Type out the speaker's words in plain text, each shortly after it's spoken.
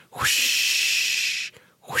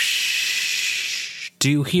Do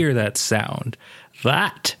you hear that sound?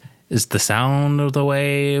 That is the sound of the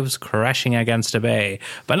waves crashing against a bay.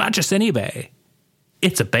 But not just any bay.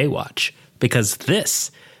 It's a Baywatch. Because this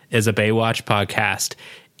is a Baywatch podcast.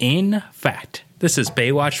 In fact, this is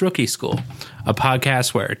Baywatch Rookie School, a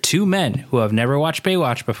podcast where two men who have never watched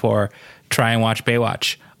Baywatch before try and watch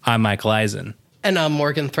Baywatch. I'm Michael Eisen. And I'm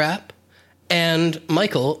Morgan Thrapp. And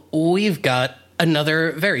Michael, we've got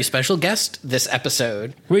another very special guest this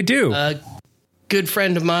episode. We do. A good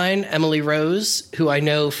friend of mine, Emily Rose, who I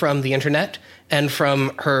know from the internet and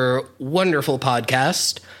from her wonderful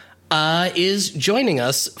podcast, is joining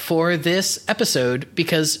us for this episode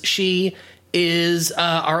because she is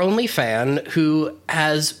our only fan who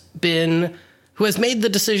has made the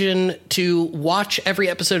decision to watch every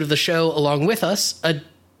episode of the show along with us, a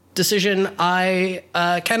decision I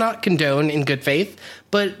cannot condone in good faith,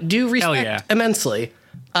 but do respect immensely.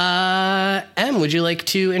 Em, would you like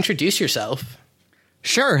to introduce yourself?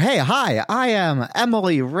 Sure. Hey, hi. I am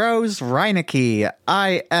Emily Rose Reinecke.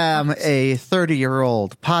 I am a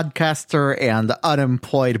 30-year-old podcaster and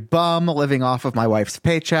unemployed bum living off of my wife's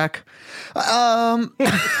paycheck. I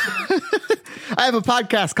have a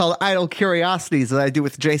podcast called Idle Curiosities that I do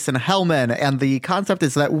with Jason Hellman, and the concept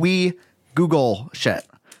is that we Google shit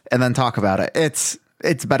and then talk about it. It's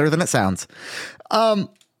better than it sounds. I've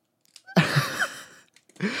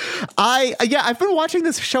been watching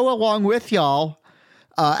this show along with y'all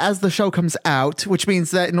as the show comes out, which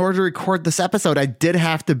means that in order to record this episode, I did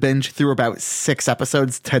have to binge through about 6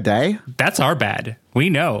 episodes today. That's our bad.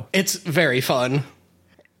 We know. It's very fun.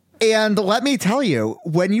 And let me tell you,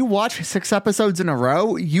 when you watch 6 episodes in a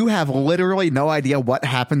row, you have literally no idea what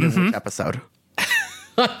happened in each episode.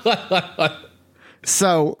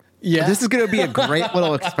 So yeah, this is going to be a great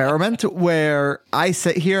little experiment where I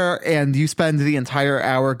sit here and you spend the entire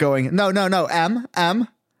hour going, no, M,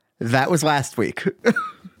 that was last week.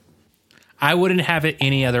 I wouldn't have it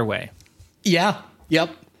any other way. Yeah.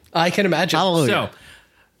 Yep. I can imagine. Hallelujah. So,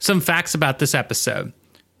 some facts about this episode.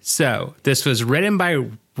 So, this was written by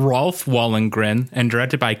Rolf Wallengren and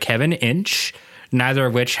directed by Kevin Inch, neither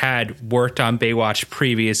of which had worked on Baywatch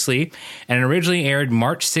previously, and originally aired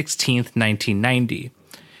March 16th, 1990.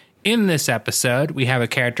 In this episode, we have a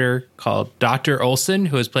character called Dr. Olson,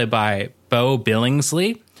 who is played by Bo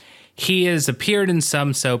Billingsley. He has appeared in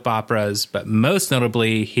some soap operas, but most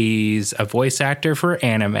notably, he's a voice actor for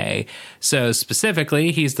anime. So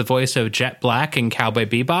specifically, he's the voice of Jet Black in Cowboy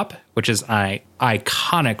Bebop, which is an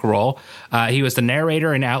iconic role. He was the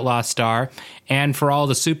narrator in Outlaw Star. And for all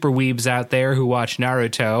the super weebs out there who watch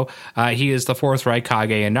Naruto, he is the 4th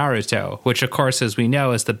Raikage in Naruto, which, of course, as we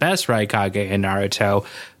know, is the best Raikage in Naruto.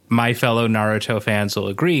 My fellow Naruto fans will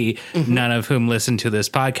agree, none of whom listen to this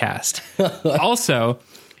podcast. Also,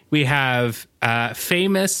 we have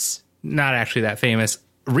famous, not actually that famous,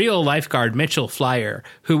 real lifeguard Mitchell Flyer,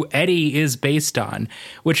 who Eddie is based on,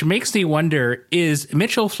 which makes me wonder, is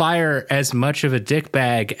Mitchell Flyer as much of a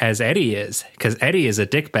dickbag as Eddie is? Because Eddie is a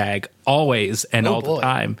dickbag always and all the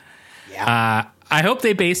time. Yeah. I hope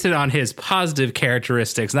they based it on his positive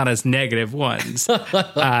characteristics, not his negative ones,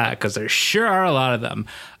 because there sure are a lot of them.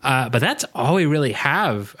 But that's all we really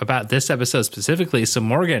have about this episode specifically. So,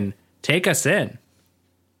 Morgan, take us in.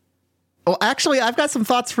 Well, actually, I've got some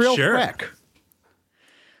thoughts real quick.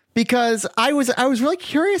 Because I was really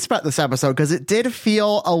curious about this episode because it did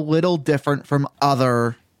feel a little different from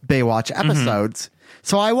other Baywatch episodes.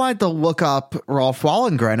 So I wanted to look up Rolf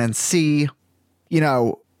Wallengren and see,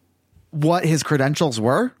 what his credentials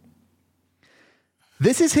were.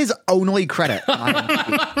 This is his only credit.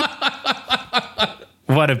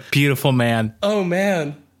 What a beautiful man. Oh,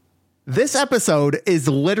 man. This episode is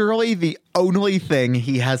literally the only thing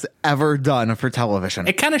he has ever done for television.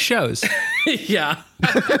 It kind of shows. Yeah.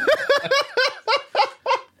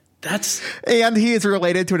 And he is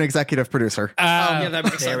related to an executive producer. Yeah, that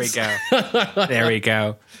makes sense. There we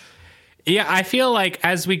go. Yeah, I feel like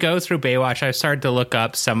as we go through Baywatch, I've started to look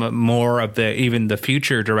up some more of even the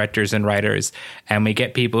future directors and writers, and we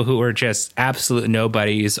get people who are just absolute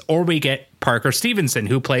nobodies, or we get Parker Stevenson,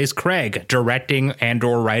 who plays Craig, directing and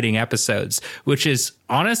or writing episodes, which is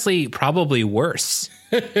honestly probably worse.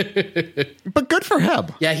 But good for him.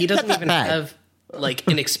 Yeah, he doesn't even have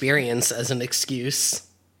an experience as an excuse.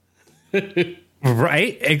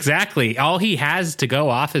 Right? Exactly. All he has to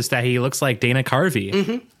go off is that he looks like Dana Carvey.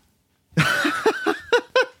 Mm-hmm.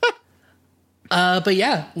 But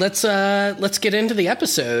yeah, let's get into the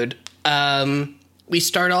episode. We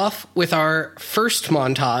start off with our first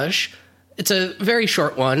montage. It's a very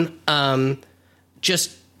short one.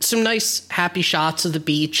 Just some nice happy shots of the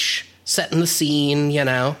beach, setting the scene,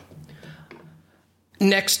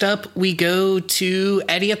 Next up, we go to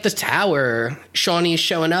Eddie at the tower. Shawnee's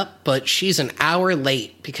showing up, but she's an hour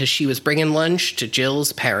late because she was bringing lunch to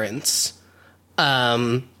Jill's parents.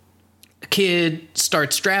 A kid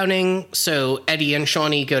starts drowning, so Eddie and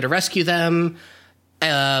Shawnee go to rescue them.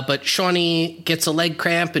 But Shawnee gets a leg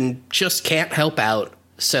cramp and just can't help out.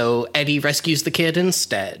 So Eddie rescues the kid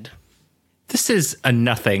instead. This is a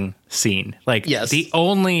nothing scene. Like, yes. The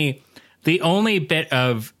only bit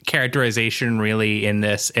of characterization really in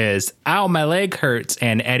this is, ow, my leg hurts.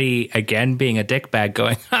 And Eddie, again, being a dickbag,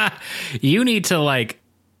 going, ha, you need to, like,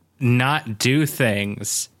 not do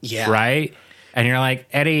things. Yeah. Right? And you're like,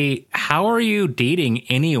 Eddie, how are you dating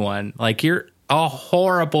anyone? Like, you're a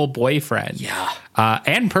horrible boyfriend. Yeah.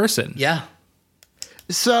 And person. Yeah.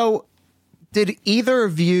 So, did either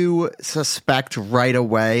of you suspect right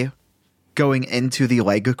away going into the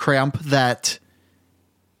leg cramp that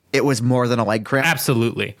it was more than a leg cramp?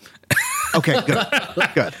 Absolutely. Okay, good.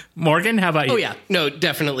 Good. Morgan, how about you? Oh, yeah. No,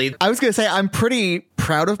 definitely. I was going to say, I'm pretty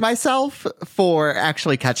proud of myself for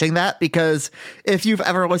actually catching that, because if you've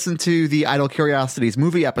ever listened to the Idle Curiosities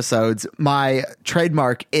movie episodes, my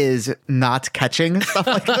trademark is not catching stuff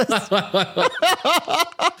like this.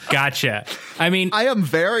 Gotcha. I mean, I am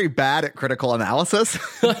very bad at critical analysis.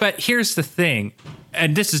 but here's the thing,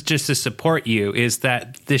 and this is just to support you, is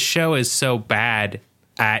that this show is so bad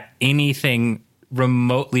at anything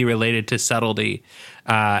remotely related to subtlety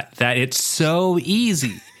that it's so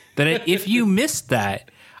easy that if you missed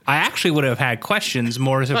that, I actually would have had questions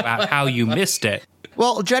more about how you missed it.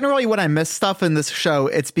 Well, generally when I miss stuff in this show,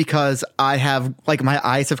 it's because I have, like, my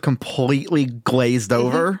eyes have completely glazed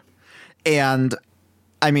over. And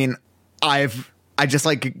I mean, I just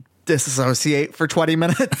like disassociate for 20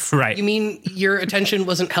 minutes. Right. You mean your attention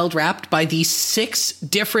wasn't held wrapped by the 6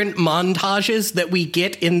 different montages that we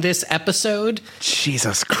get in this episode?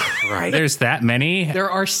 Jesus Christ. There's that many.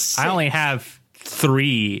 There are 6. I only have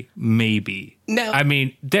 3, maybe. No. I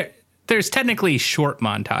mean, there's technically short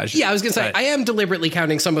montages. Yeah, I was going to say, but I am deliberately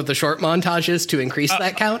counting some of the short montages to increase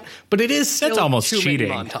that count, but it is still that's almost too cheating.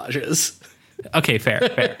 many montages. Okay,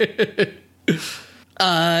 fair.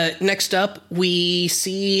 Next up, we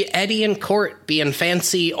see Eddie and Court being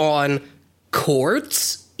fancy on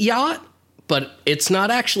Court's yacht, but it's not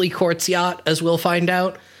actually Court's yacht, as we'll find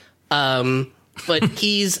out. But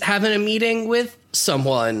he's having a meeting with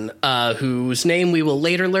someone whose name we will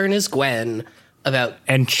later learn is Gwen.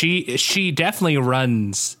 And she definitely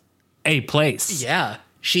runs a place. Yeah,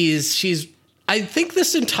 she's. I think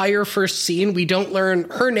this entire first scene we don't learn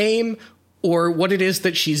her name or what it is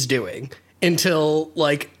that she's doing until,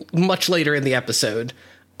 like, much later in the episode,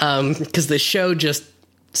 because the show just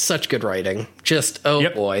such good writing. Just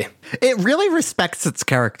boy, It really respects its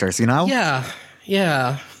characters, you know?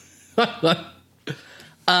 yeah.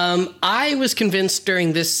 I was convinced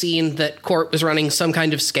during this scene that Court was running some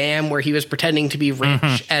kind of scam where he was pretending to be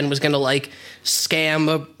rich and was going to, like, scam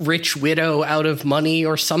a rich widow out of money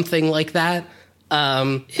or something like that.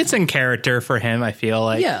 It's in character for him, I feel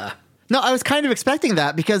like. Yeah. No, I was kind of expecting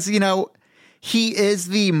that because, you know, he is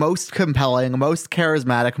the most compelling, most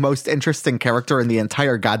charismatic, most interesting character in the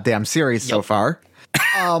entire goddamn series so far.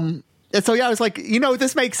 And so, yeah, I was like, you know,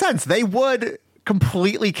 this makes sense. They would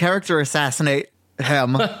completely character assassinate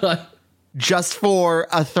him just for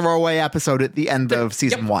a throwaway episode at the end of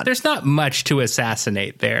season 1. There's not much to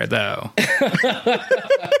assassinate there, though.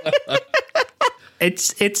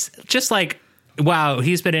 It's just like, wow,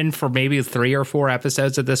 he's been in for maybe 3 or 4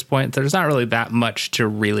 episodes at this point. There's not really that much to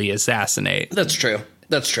really assassinate. That's true.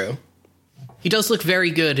 He does look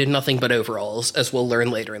very good in nothing but overalls, as we'll learn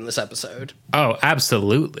later in this episode. Oh,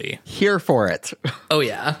 absolutely. Here for it. Oh,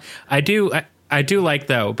 yeah. I do like,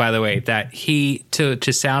 though, by the way, that he,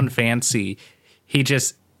 to sound fancy, he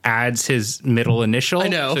just adds his middle initial. I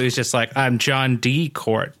know. So he's just like, I'm John D.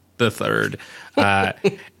 Court the Third.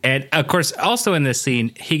 And, of course, also in this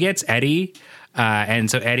scene, he gets Eddie. And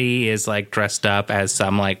so Eddie is, like, dressed up as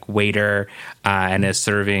some, like, waiter and is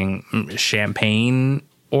serving champagne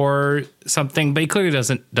or something, but he clearly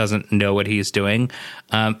doesn't know what he's doing.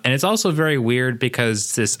 And it's also very weird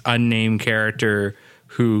because this unnamed character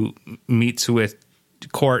who meets with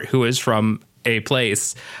Court, who is from a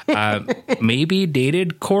place, maybe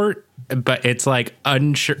dated Court, but it's, like,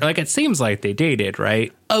 unsure. Like, it seems like they dated,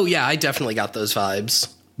 right? Oh, yeah, I definitely got those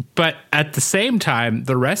vibes. But at the same time,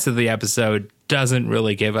 the rest of the episode doesn't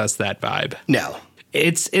really give us that vibe. No.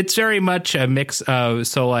 It's very much a mix of,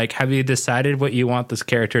 so, like, have you decided what you want this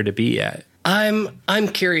character to be yet? I'm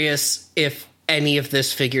curious if any of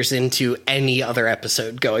this figures into any other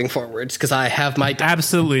episode going forwards, because I have my...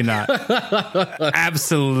 Absolutely not.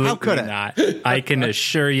 Absolutely How could it? not. I can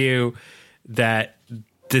assure you that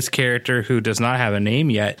this character who does not have a name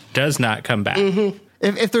yet does not come back.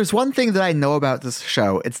 If there's one thing that I know about this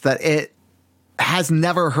show, it's that it has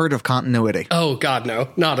never heard of continuity. Oh God, no,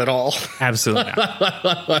 not at all. Absolutely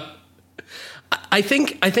not. I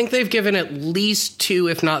think they've given at least 2,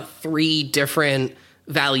 if not 3 different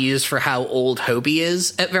values for how old Hobie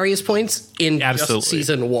is at various points in just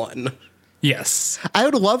season 1. Yes. I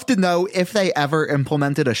would love to know if they ever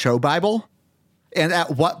implemented a show Bible and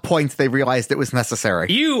at what point they realized it was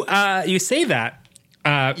necessary. You say that,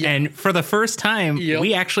 and for the first time,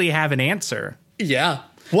 we actually have an answer. Yeah.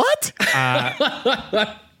 What?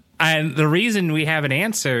 And the reason we have an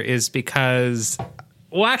answer is because,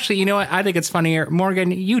 well, actually, you know what? I think it's funnier.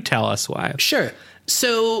 Morgan, you tell us why. Sure.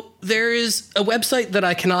 So there is a website that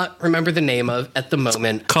I cannot remember the name of at the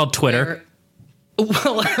moment. Called Twitter.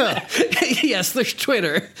 Well, yes, there's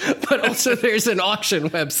Twitter, but also there's an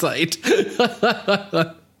auction website.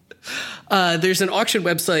 There's an auction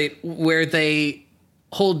website where they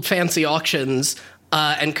hold fancy auctions,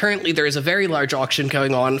 and currently there is a very large auction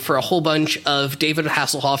going on for a whole bunch of David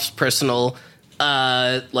Hasselhoff's personal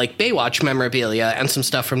like Baywatch memorabilia and some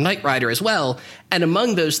stuff from Knight Rider as well. And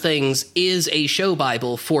among those things is a show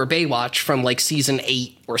Bible for Baywatch from like season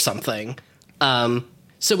 8 or something.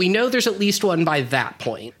 So we know there's at least one by that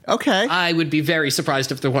point. Okay. I would be very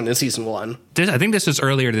surprised if there wasn't in season 1. I think this was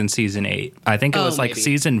earlier than season 8. I think it was like maybe.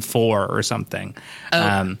 season 4 or something.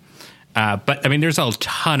 But I mean, there's a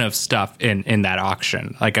ton of stuff in that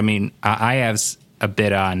auction. Like, I mean, I have a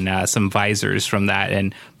bid on some visors from that.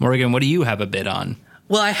 And Morgan, what do you have a bid on?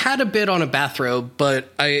 Well, I had a bid on a bathrobe,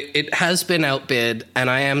 but it has been outbid, and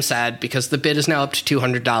I am sad because the bid is now up to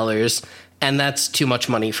 $200, and that's too much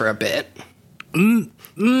money for a bid.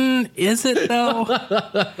 Is it though?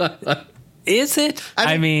 Is it?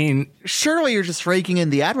 I mean, surely you're just raking in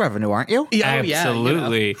the ad revenue, aren't you?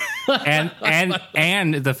 Absolutely. Yeah,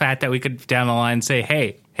 and the fact that we could down the line say,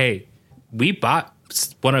 hey, we bought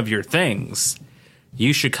one of your things.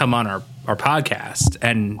 You should come on our podcast.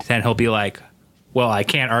 And then he'll be like, well, I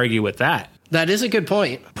can't argue with that. That is a good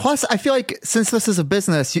point. Plus, I feel like since this is a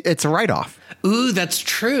business, it's a write-off. Ooh, that's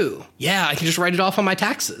true. Yeah, I can just write it off on my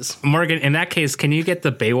taxes. Morgan, in that case, can you get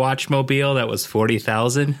the Baywatch mobile that was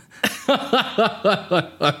 $40,000?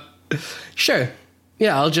 Sure.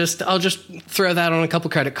 Yeah, I'll just throw that on a couple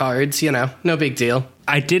credit cards, no big deal.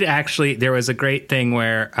 I did actually, there was a great thing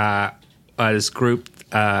where this group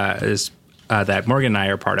that Morgan and I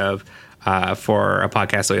are part of for a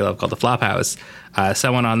podcast that we love called The Flophouse,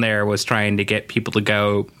 someone on there was trying to get people to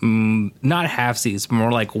go not halfsies,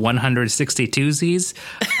 more like 162sies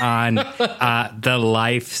on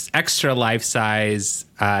the extra life-size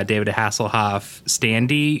David Hasselhoff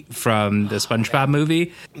standee from the SpongeBob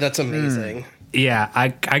movie. That's amazing. Yeah, I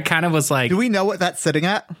kind of was like... Do we know what that's sitting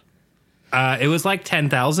at? It was like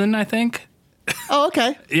 10,000, I think. Oh,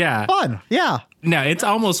 okay. Yeah. Fun. Yeah. No, it's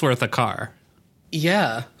almost worth a car.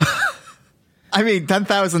 Yeah. I mean,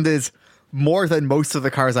 10,000 is more than most of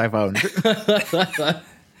the cars I've owned.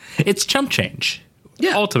 It's chump change.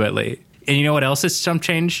 Yeah. Ultimately. And you know what else is chump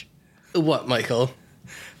change? What, Michael?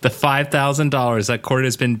 The $5,000 that Court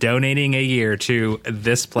has been donating a year to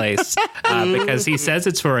this place because he says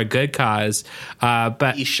it's for a good cause.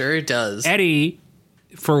 But he sure does. Eddie,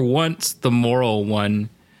 for once the moral one,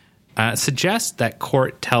 suggests that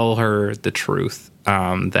Court tell her the truth,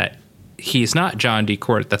 that he's not John D.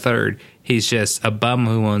 Court III. He's just a bum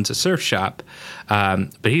who owns a surf shop. But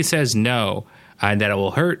he says no, and that it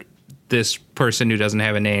will hurt this person who doesn't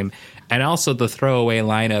have a name. And also the throwaway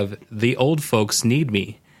line of, the old folks need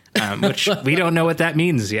me, which we don't know what that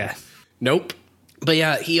means yet. Nope. But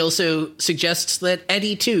yeah, he also suggests that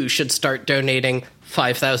Eddie, too, should start donating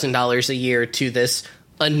 $5,000 a year to this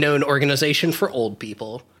unknown organization for old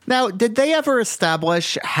people. Now, did they ever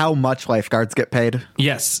establish how much lifeguards get paid?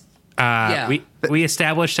 Yes. Yeah. We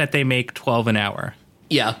established that they make $12 an hour.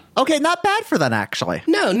 Yeah. Okay, not bad for them, actually.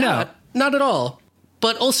 No, not at all.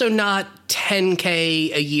 But also not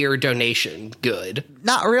 $10K a year donation good.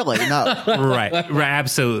 Not really, no. Right,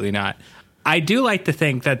 absolutely not. I do like to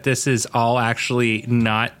think that this is all actually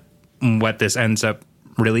not what this ends up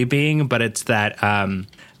really being, but it's that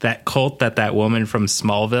that cult that woman from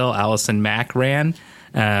Smallville, Allison Mack, ran.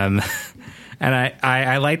 And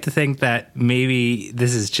I like to think that maybe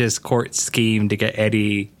this is just Court's scheme to get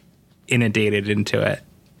Eddie inundated into it.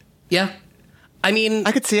 Yeah. I mean,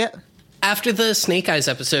 I could see it. After the Snake Eyes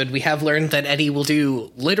episode, we have learned that Eddie will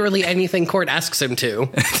do literally anything Court asks him to.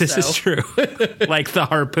 This is true. Like the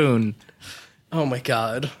harpoon. Oh my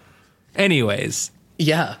God. Anyways.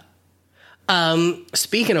 Yeah.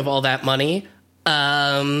 Speaking of all that money,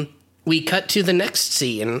 we cut to the next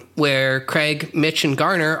scene where Craig, Mitch, and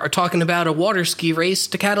Garner are talking about a water ski race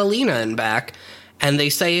to Catalina and back, and they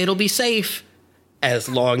say it'll be safe as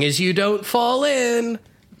long as you don't fall in.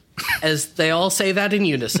 As they all say that in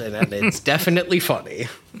unison, and it's definitely funny.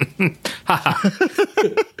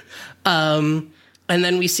 And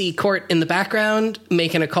then we see Court in the background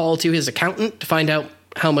making a call to his accountant to find out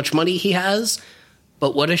how much money he has.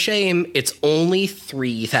 But what a shame, it's only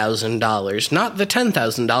 $3,000, not the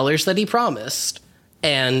 $10,000 that he promised.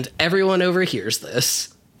 And everyone overhears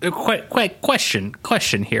this.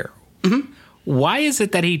 Question here. Mm-hmm. Why is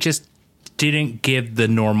it that he just didn't give the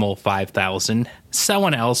normal $5,000?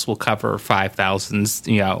 Someone else will cover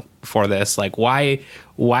 $5,000, for this. Like, why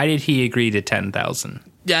did he agree to $10,000?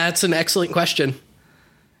 Yeah, that's an excellent question.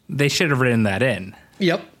 They should have written that in.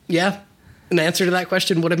 Yep. Yeah. An answer to that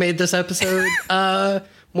question would have made this episode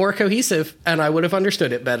more cohesive, and I would have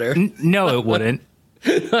understood it better. No, it wouldn't.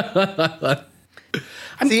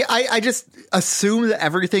 See, I just assume that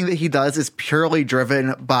everything that he does is purely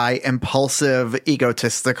driven by impulsive,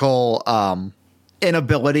 egotistical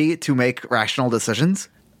inability to make rational decisions.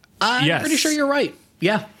 I'm pretty sure you're right.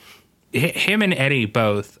 Yeah. Him and Eddie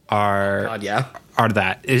both are. God, yeah. Are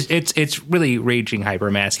that. It's really raging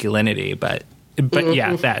hypermasculinity, but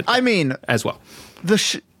yeah, that. I mean, as well. The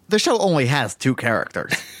show only has two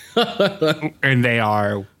characters. And they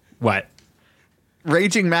are what?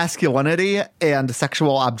 Raging masculinity and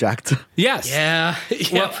sexual object. Yes. Yeah.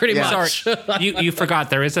 Pretty much. Sorry, you forgot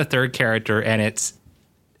there is a third character, and it's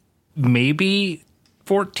maybe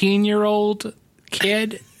 14-year-old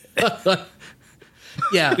kid.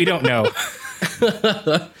 Yeah. We don't know.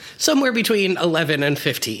 Somewhere between 11 and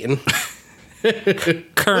 15.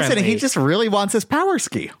 Currently. Listen, he just really wants his power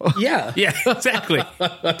ski. Yeah. Yeah, exactly.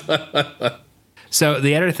 So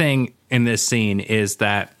the other thing in this scene is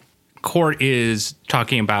that Court is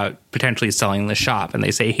talking about potentially selling the shop, and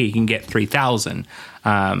they say he can get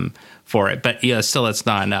 $3,000 for it, but still it's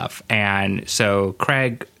not enough. And so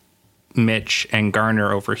Craig, Mitch, and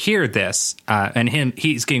Garner overhear this, and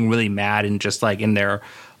he's getting really mad and just like in their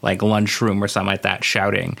like lunchroom or something like that,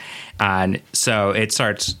 shouting. And so it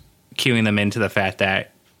starts cueing them into the fact that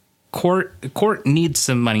Court needs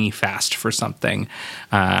some money fast for something,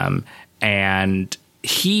 and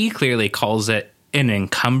he clearly calls it an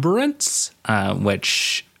encumbrance,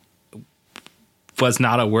 which was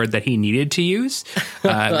not a word that he needed to use.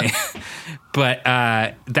 But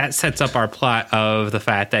that sets up our plot of the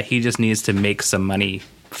fact that he just needs to make some money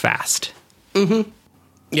fast. Mm-hmm.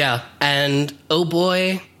 Yeah, and oh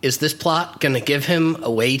boy, is this plot going to give him a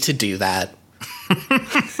way to do that.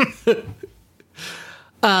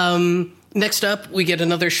 Next up, we get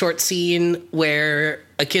another short scene where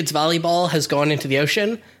a kid's volleyball has gone into the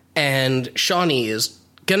ocean, and Shawnee is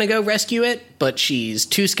gonna go rescue it, but she's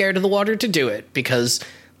too scared of the water to do it because,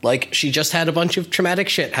 like, she just had a bunch of traumatic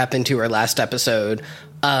shit happen to her last episode.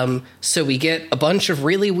 So we get a bunch of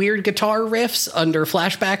really weird guitar riffs under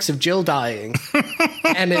flashbacks of Jill dying.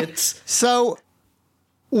 And it's... So...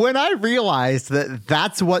 when I realized that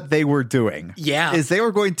that's what they were doing, is they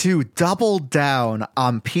were going to double down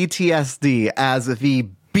on PTSD as the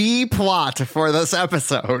B plot for this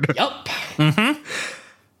episode. Yup. Mm-hmm.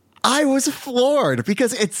 I was floored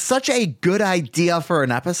because it's such a good idea for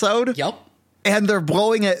an episode. Yup. And they're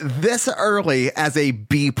blowing it this early as a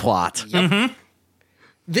B plot. Yep. Mm-hmm.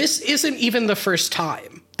 This isn't even the first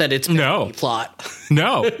time that it's been a B plot.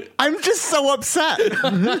 No. I'm just so upset.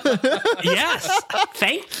 Yes.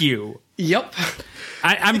 Thank you. Yep.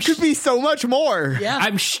 It could be so much more.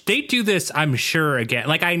 Yeah. They do this, I'm sure, again.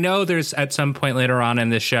 Like, I know there's at some point later on in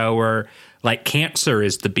the show where, like, cancer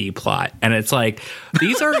is the B plot. And it's like,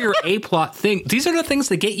 these are your A plot things. These are the things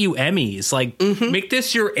that get you Emmys. Like, make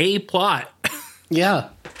this your A plot. Yeah.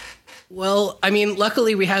 Well, I mean,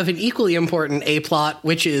 luckily we have an equally important A plot,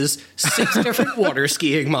 which is 6 different water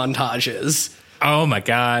skiing montages. Oh my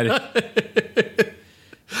God.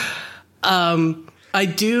 I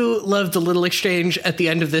do love the little exchange at the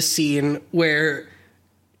end of this scene where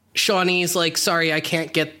Shawnee's like, sorry, I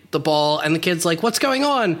can't get the ball. And the kid's like, what's going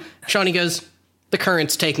on? Shawnee goes, the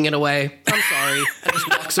current's taking it away. I'm sorry. And just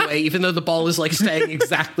walks away, even though the ball is like staying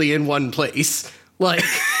exactly in one place. Like,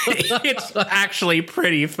 it's actually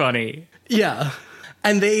pretty funny. Yeah.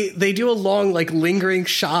 And they do a long, like, lingering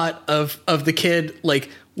shot of the kid, like,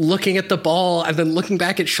 looking at the ball and then looking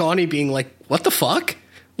back at Shawnee being like, what the fuck?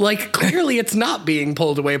 Like, clearly it's not being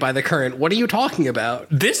pulled away by the current. What are you talking about?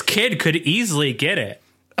 This kid could easily get it.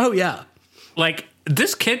 Oh, yeah. Like,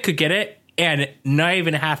 this kid could get it and not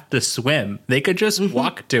even have to swim. They could just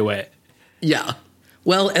walk to it. Yeah.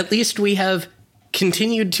 Well, at least we have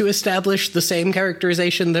continued to establish the same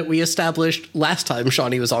characterization that we established last time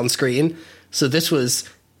Shawnee was on screen. So this was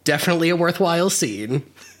definitely a worthwhile scene.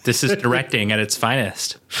 This is directing at its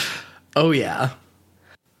finest. Oh, yeah.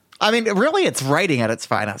 I mean, really, it's writing at its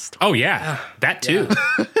finest. Oh, yeah. That too.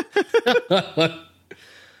 Yeah.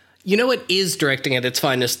 You know what is directing at its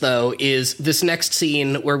finest, though, is this next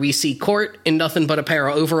scene where we see Court in nothing but a pair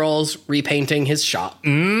of overalls repainting his shop.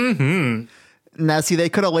 Mm-hmm. Now, see, they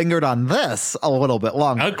could have lingered on this a little bit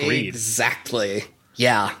longer. Agreed. Exactly.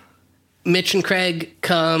 Yeah. Mitch and Craig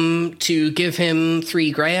come to give him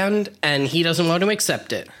 $3,000, and he doesn't want to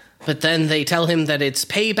accept it. But then they tell him that it's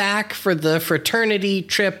payback for the fraternity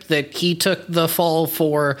trip that he took the fall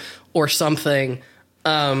for or something.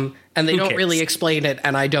 And they don't really explain it,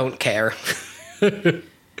 and I don't care. When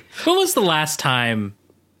was the last time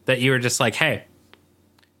that you were just like, hey,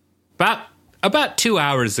 about 2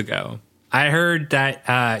 hours ago, I heard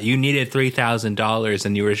that you needed $3,000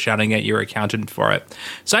 and you were shouting at your accountant for it.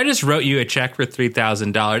 So I just wrote you a check for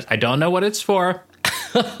 $3,000. I don't know what it's for.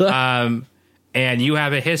 And you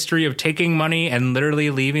have a history of taking money and literally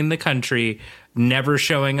leaving the country, never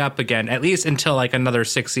showing up again, at least until like another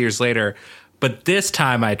 6 years later. But this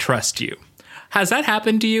time I trust you. Has that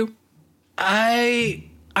happened to you? I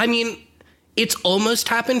mean, it's almost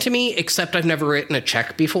happened to me, except I've never written a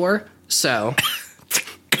check before. So,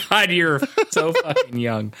 God, you're so fucking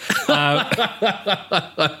young.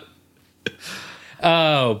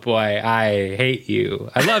 Oh boy, I hate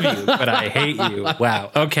you. I love you, but I hate you.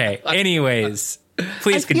 Wow. Okay. Anyways,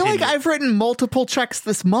 please continue. I feel like I've written multiple checks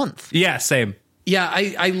this month. Yeah, same. yeah,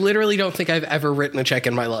 I literally don't think I've ever written a check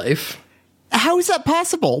in my life. How is that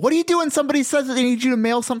possible? What do you do when somebody says that they need you to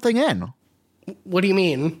mail something in? What do you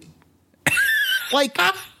mean? Like,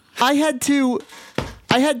 I had to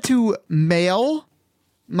mail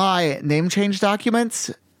my name change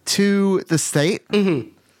documents to the state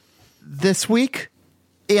this week,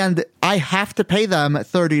 and I have to pay them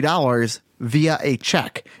 $30 via a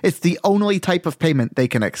check. It's the only type of payment they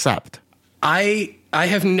can accept. I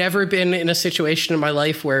have never been in a situation in my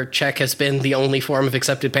life where check has been the only form of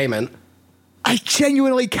accepted payment. I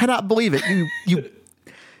genuinely cannot believe it.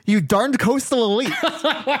 You darned coastal elite.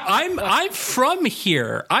 I'm from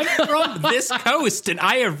here. I'm from this coast, and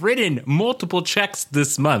I have written multiple checks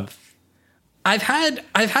this month. I've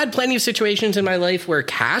had plenty of situations in my life where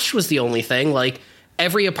cash was the only thing. Like,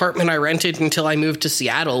 every apartment I rented until I moved to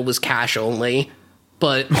Seattle was cash only.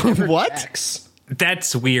 But never What? checks.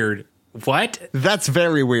 That's weird. What? That's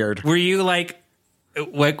very weird. Were you like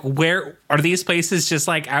where are these places? Just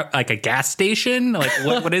like out, like a gas station? Like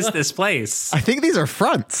what is this place? I think these are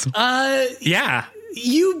fronts. Yeah.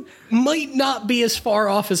 You might not be as far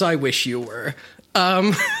off as I wish you were.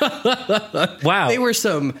 Wow. They were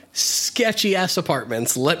some sketchy ass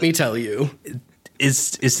apartments, let me tell you.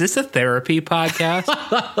 Is this a therapy podcast?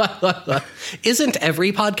 Isn't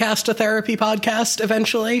every podcast a therapy podcast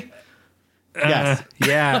eventually? Yes.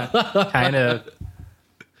 Yeah, kind of.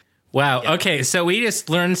 Wow. Okay, so we just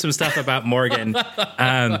learned some stuff about Morgan.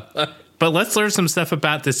 But let's learn some stuff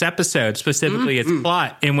about this episode, specifically its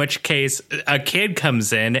plot, in which case a kid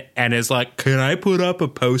comes in and is like, can I put up a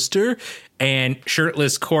poster? And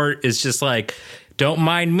shirtless Court is just like, don't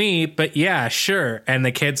mind me, but yeah, sure. And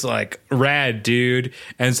the kid's like, rad, dude.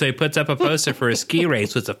 And so he puts up a poster for a ski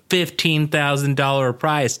race with a $15,000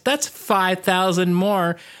 prize. That's $5,000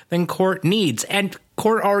 more than Court needs. And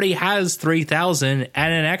Court already has $3,000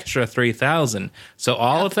 and an extra $3,000. So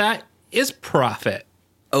all of that is profit.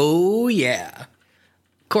 Oh, yeah.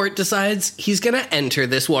 Court decides he's going to enter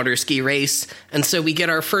this water ski race, and so we get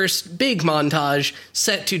our first big montage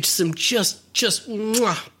set to some just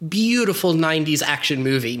beautiful 90s action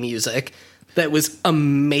movie music that was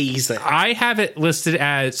amazing. I have it listed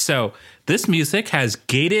as, so this music has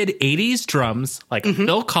gated 80s drums, like a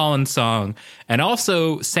Phil Collins song, and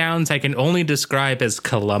also sounds I can only describe as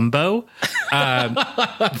Columbo.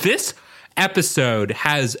 This episode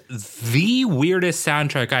has the weirdest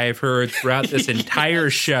soundtrack I have heard throughout this entire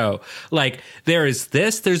show. Like, there is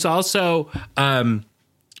this. There's also a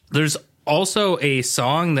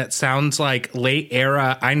song that sounds like late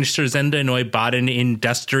era Einstürzende Neubauten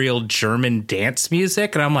industrial German dance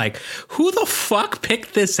music, and I'm like, who the fuck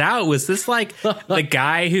picked this out? Was this like the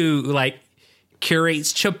guy who like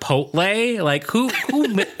curates Chipotle? Like who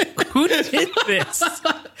did this?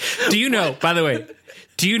 Do you know? By the way.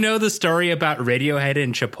 Do you know the story about Radiohead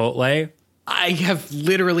and Chipotle? I have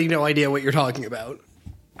literally no idea what you're talking about.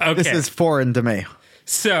 Okay. This is foreign to me.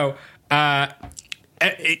 So,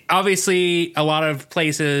 obviously, a lot of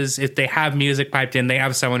places, if they have music piped in, they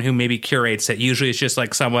have someone who maybe curates it. Usually it's just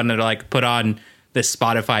like someone to like put on this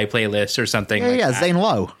Spotify playlist or something. Yeah, Zane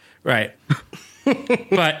Lowe. Right.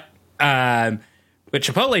 But what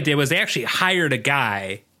Chipotle did was they actually hired a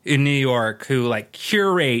guy in New York who like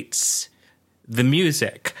curates the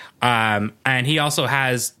music. And he also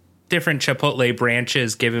has different Chipotle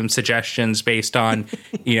branches give him suggestions based on,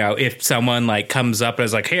 if someone like comes up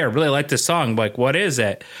as like, hey, I really like this song. Like, what is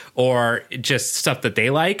it? Or just stuff that they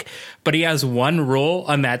like. But he has one rule,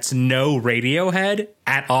 and that's no Radiohead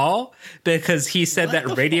at all, because he said that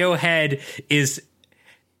Radiohead is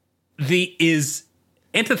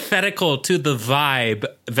antithetical to the vibe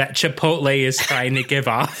that Chipotle is trying to give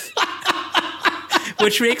off.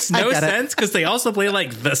 Which makes no sense because they also play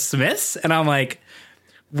like the Smiths, and I'm like,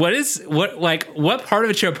 what part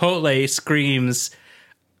of Chipotle screams,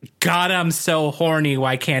 God, I'm so horny,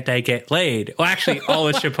 why can't I get laid? Well, actually, all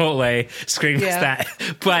of Chipotle screams that.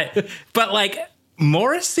 But like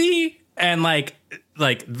Morrissey and like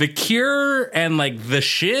The Cure and like The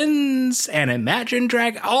Shins and Imagine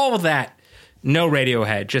Drag, all of that, no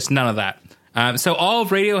Radiohead, just none of that. So all of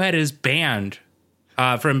Radiohead is banned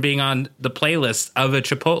from being on the playlist of a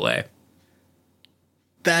Chipotle.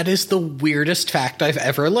 That is the weirdest fact I've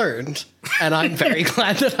ever learned, and I'm very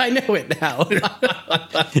glad that I know it now.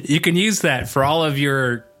 You can use that for all of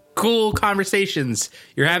your cool conversations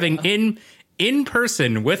you're having in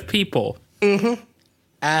person with people. Mm-hmm.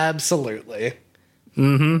 Absolutely.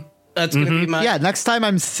 Mm-hmm. That's going to be my... Yeah, next time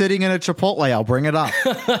I'm sitting in a Chipotle, I'll bring it up.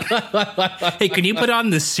 Hey, can you put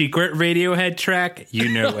on the secret Radiohead track? You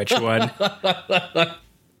know which one.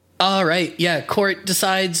 All right. Yeah. Court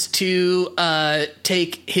decides to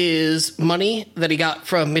take his money that he got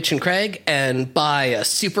from Mitch and Craig and buy a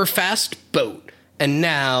super fast boat. And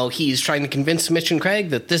now he's trying to convince Mitch and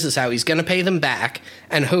Craig that this is how he's going to pay them back.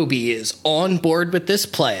 And Hobie is on board with this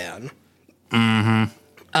plan. Mm-hmm.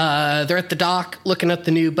 They're at the dock looking at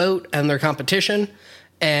the new boat and their competition.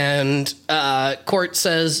 And Court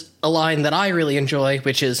says a line that I really enjoy,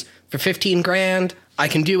 which is, for $15,000, I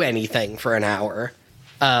can do anything for an hour.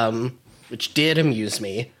 Which did amuse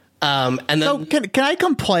me. And then, so can I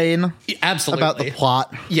complain absolutely about the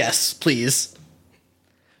plot? Yes, please.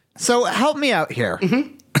 So help me out here.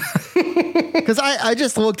 Because I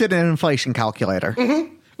just looked at an inflation calculator.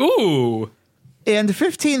 Mm-hmm. Ooh. And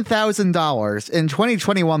 $15,000 in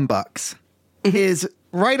 2021 bucks is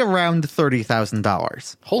right around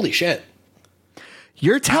 $30,000. Holy shit.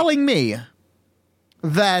 You're telling me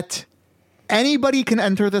that anybody can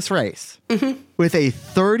enter this race with a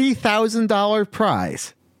 $30,000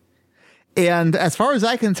 prize. And as far as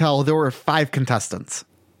I can tell, there were 5 contestants.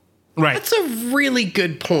 Right. That's a really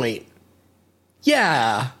good point.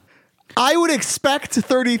 Yeah. I would expect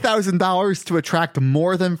 $30,000 to attract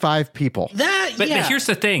more than 5 people. But here's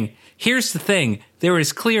the thing. There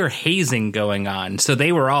was clear hazing going on. So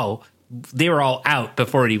they were all out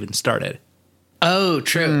before it even started. Oh,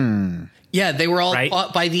 true. Yeah, they were all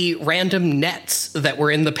caught by the random nets that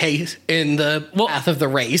were in the path of the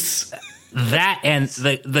race. That and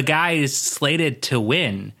the guys slated to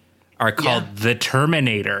win are called the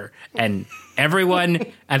Terminator. And everyone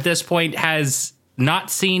at this point has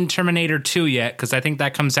not seen Terminator 2 yet, because I think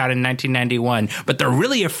that comes out in 1991. But they're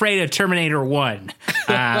really afraid of Terminator 1.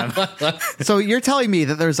 So you're telling me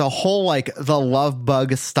that there's a whole, like, the Love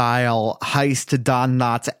Bug style heist Don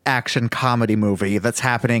Knotts action comedy movie that's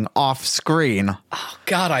happening off screen. Oh,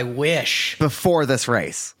 God, I wish. Before this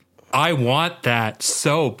race. I want that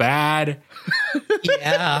so bad.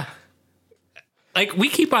 Yeah. Like, we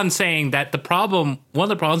keep on saying that one of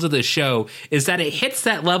the problems of this show is that it hits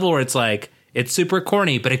that level where it's like, it's super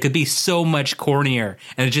corny, but it could be so much cornier,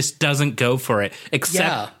 and it just doesn't go for it.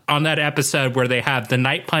 Except on that episode where they have the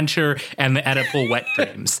Night Puncher and the Oedipal Wet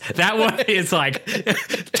Dreams. That one is like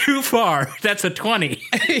too far. That's a 20.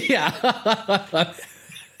 Yeah.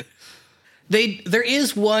 There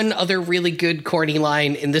is one other really good corny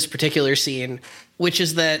line in this particular scene, which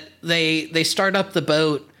is that they start up the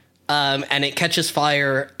boat and it catches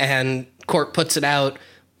fire and Court puts it out.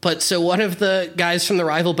 But so one of the guys from the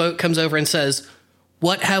rival boat comes over and says,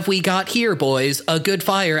 "What have we got here, boys? A good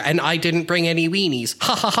fire, and I didn't bring any weenies.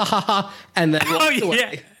 Ha ha ha ha ha." And then walks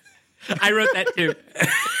away. Yeah. I wrote that too.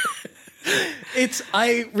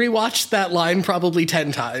 I rewatched that line probably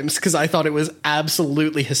 10 times because I thought it was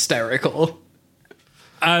absolutely hysterical.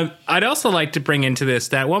 I'd also like to bring into this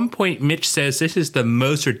that at one point Mitch says this is the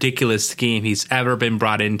most ridiculous scheme he's ever been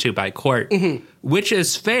brought into by Court, which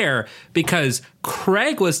is fair because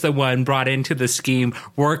Craig was the one brought into the scheme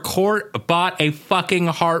where Court bought a fucking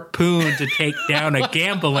harpoon to take down a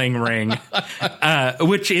gambling ring,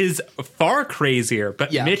 which is far crazier.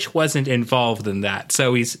 But Mitch wasn't involved in that,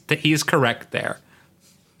 so he's correct there.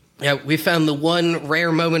 Yeah, we found the one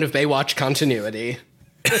rare moment of Baywatch continuity.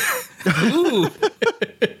 Ooh.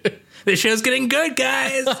 This show's getting good,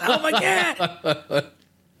 guys. Oh my god.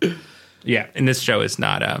 Yeah, and this show is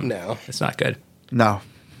not No. it's not good. No.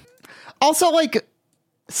 Also, like,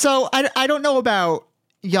 so I don't know about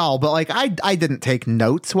y'all, but like I didn't take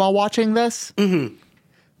notes while watching this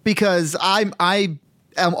because I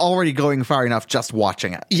am already going far enough just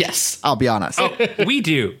watching it. Yes. I'll be honest. Oh, we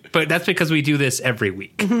do, but that's because we do this every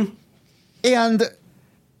week. And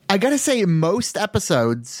I gotta say, most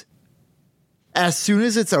episodes, as soon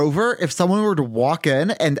as it's over, if someone were to walk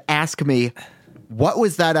in and ask me, what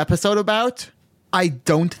was that episode about? I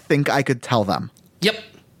don't think I could tell them. Yep.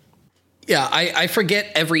 Yeah, I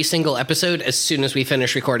forget every single episode as soon as we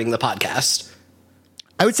finish recording the podcast.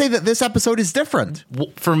 I would say that this episode is different.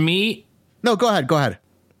 For me, No, go ahead.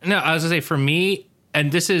 no, I was gonna say for me,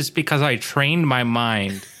 and this is because I trained my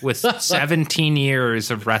mind with 17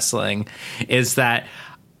 years of wrestling, is that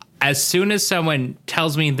as soon as someone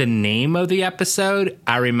tells me the name of the episode,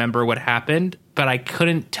 I remember what happened, but I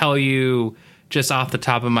couldn't tell you just off the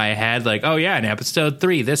top of my head, like, oh yeah, in episode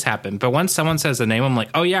 3, this happened. But once someone says the name, I'm like,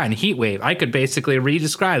 oh yeah, in Heat Wave, I could basically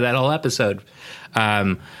re-describe that whole episode.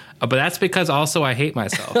 But that's because also I hate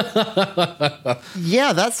myself.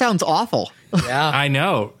 Yeah, that sounds awful. Yeah. I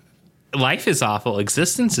know. Life is awful.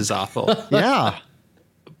 Existence is awful. Yeah.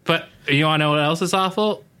 But you want to know what else is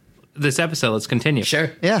awful? This episode. Let's continue.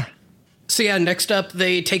 Sure. Yeah. So yeah, next up,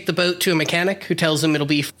 they take the boat to a mechanic who tells them it'll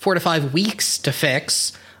be 4 to 5 weeks to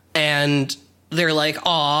fix. And they're like,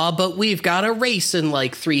 aw, but we've got a race in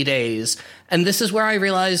like 3 days. And this is where I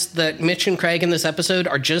realized that Mitch and Craig in this episode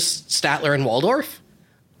are just Statler and Waldorf.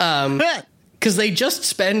 Because they just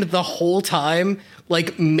spend the whole time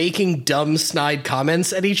like making dumb snide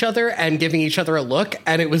comments at each other and giving each other a look.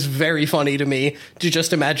 And it was very funny to me to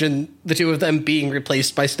just imagine the two of them being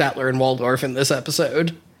replaced by Statler and Waldorf in this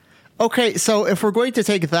episode. Okay, so if we're going to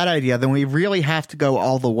take that idea, then we really have to go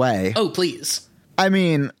all the way. Oh, please. I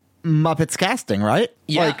mean, Muppets casting, right?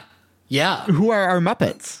 Yeah. Like, yeah. who are our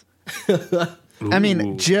Muppets? I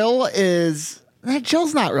mean,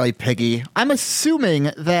 Jill's not really Piggy. I'm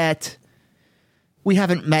assuming that we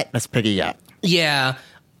haven't met Miss Piggy yet. Yeah.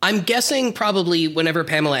 I'm guessing probably whenever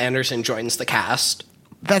Pamela Anderson joins the cast.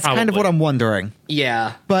 That's kind of Probably. what I'm wondering.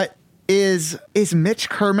 Yeah. But is Mitch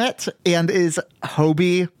Kermit and is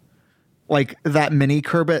Hobie like that mini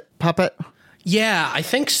Kermit puppet? Yeah, I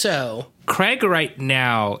think so. Craig right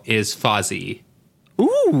now is Fozzie.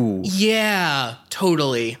 Ooh. Yeah,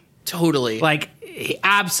 totally. Totally. Like,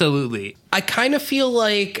 absolutely. I kind of feel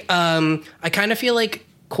like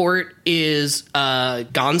Court is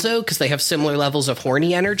Gonzo because they have similar levels of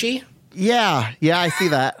horny energy. Yeah, I see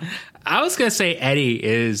that. I was gonna say Eddie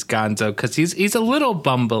is Gonzo because he's a little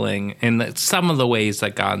bumbling in some of the ways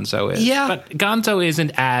that Gonzo is. Yeah. But Gonzo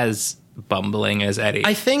isn't as bumbling as Eddie.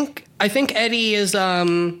 I think Eddie is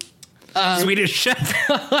Swedish Chef.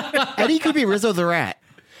 Eddie could be Rizzo the Rat.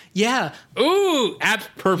 yeah. Ooh,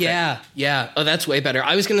 perfect. Yeah. Oh, that's way better.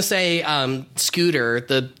 I was going to say Scooter,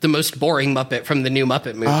 the most boring Muppet from the new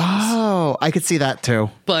Muppet movies. Oh, I could see that too.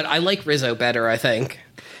 But I like Rizzo better, I think.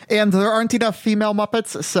 And there aren't enough female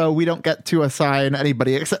Muppets, so we don't get to assign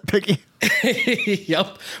anybody except Piggy.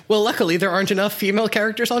 Yep. Well, luckily there aren't enough female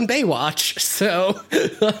characters on Baywatch, so...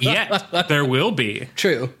 Yet there will be.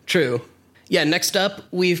 True. Yeah, next up,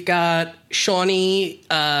 we've got Shawnee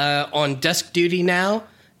on desk duty now,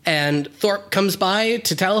 and Thorpe comes by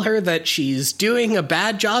to tell her that she's doing a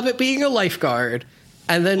bad job at being a lifeguard.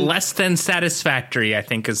 And then... Less than satisfactory, I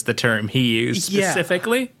think, is the term he used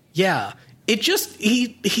specifically. Yeah. It just...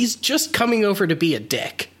 He's just coming over to be a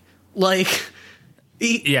dick. Like...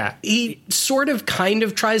 He sort of kind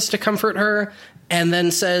of tries to comfort her and then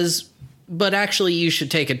says, but actually you should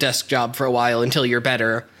take a desk job for a while until you're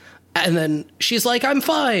better. And then she's like, I'm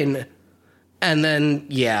fine. And then,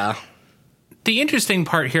 yeah. The interesting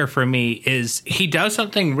part here for me is he does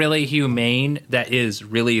something really humane that is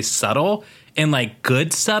really subtle and like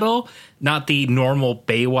good subtle, not the normal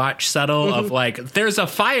Baywatch subtle of like, there's a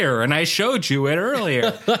fire and I showed you it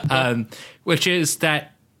earlier. Which is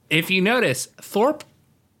that if you notice, Thorpe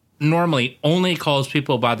normally only calls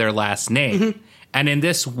people by their last name. And in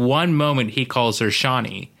this one moment, he calls her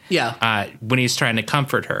Shawnee. Yeah. When he's trying to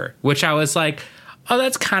comfort her, which I was like, oh,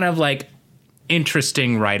 that's kind of like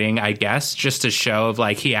interesting writing, I guess, just to show of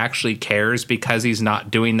like he actually cares because he's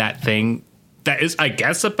not doing that thing that is, I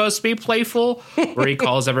guess, supposed to be playful where he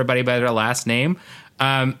calls everybody by their last name.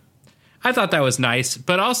 I thought that was nice,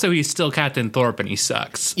 but also he's still Captain Thorpe and he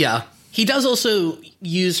sucks. Yeah. He does also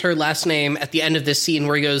use her last name at the end of this scene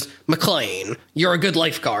where he goes, McLean, you're a good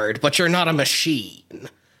lifeguard, but you're not a machine.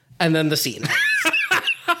 and then the scene.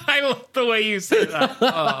 I love the way you said that.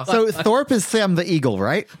 Oh. So Thorpe is Sam the Eagle,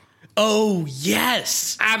 right? Oh,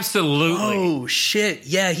 yes. Absolutely. Oh, shit.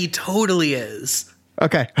 Yeah, he totally is.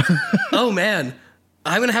 Okay. Oh, man.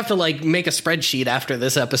 I'm going to have to, like, make a spreadsheet after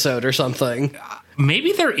this episode or something.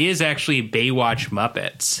 Maybe there is actually Baywatch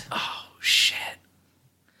Muppets. Oh, shit.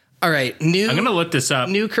 All right. I'm going to look this up.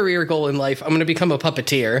 New career goal in life. I'm going to become a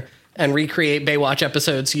puppeteer and recreate Baywatch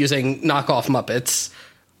episodes using knockoff Muppets.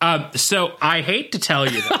 So I hate to tell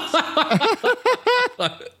you this.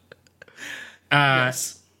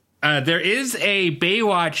 Yes. There is a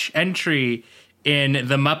Baywatch entry in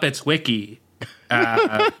the Muppets wiki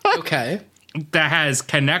Okay. that has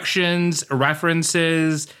connections,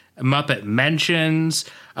 references, Muppet mentions.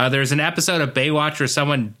 There's an episode of Baywatch where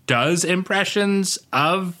someone does impressions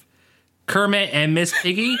of Kermit and Miss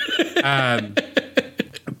Piggy.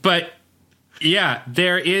 But yeah,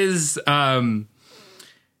 there is,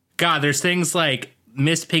 there's things like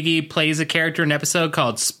Miss Piggy plays a character in an episode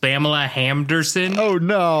called Spamela Hamderson. Oh,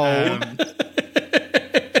 no.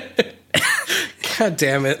 God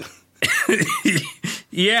damn it.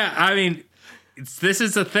 Yeah, I mean, this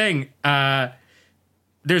is a thing.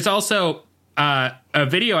 There's also a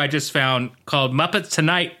video I just found called Muppets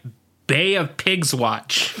Tonight, Bay of Pigs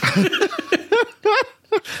Watch,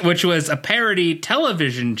 which was a parody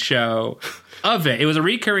television show of it. It was a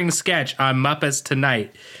recurring sketch on Muppets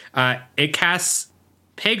Tonight. It casts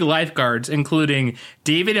pig lifeguards, including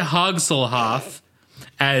David Hogselhoff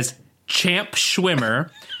as Champ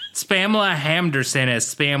Schwimmer, Spamela Hamderson as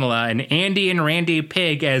Spamela, and Andy and Randy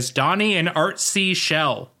Pig as Donnie and Art C.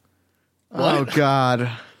 Shell. Oh,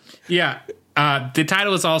 God. Yeah. The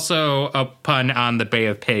title is also a pun on the Bay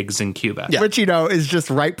of Pigs in Cuba. Yeah. Which, is just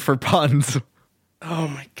ripe for puns. Oh,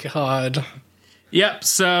 my God. Yep.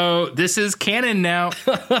 So this is canon now.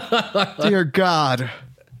 Dear God.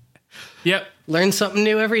 Yep. Learn something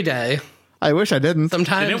new every day. I wish I didn't.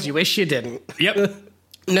 Sometimes you wish you didn't. Yep.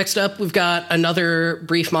 Next up, we've got another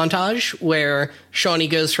brief montage where Shawnee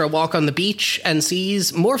goes for a walk on the beach and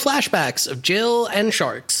sees more flashbacks of Jill and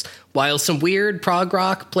sharks, while some weird prog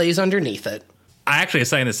rock plays underneath it. I actually have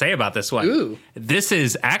something to say about this one. Ooh. This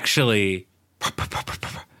is actually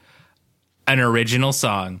an original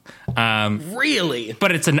song. Really?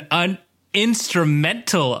 But it's an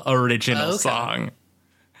instrumental original song,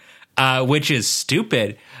 which is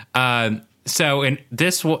stupid. So in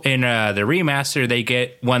the remaster, they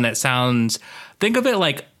get one that sounds, think of it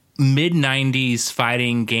like mid-90s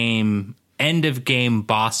fighting game, end of game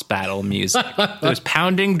boss battle music. There's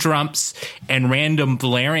pounding drums and random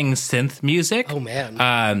blaring synth music. Oh,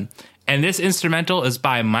 man. And this instrumental is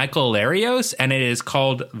by Michael Larios, and it is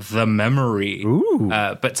called The Memory. Ooh.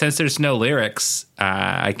 But since there's no lyrics,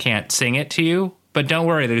 I can't sing it to you. But don't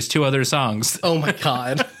worry, there's 2 other songs. Oh, my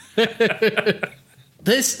God.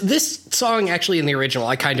 This song, actually, in the original,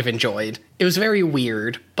 I kind of enjoyed. It was very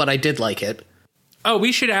weird, but I did like it. Oh,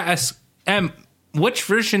 we should ask, which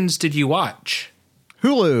versions did you watch?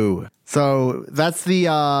 Hulu. So that's the,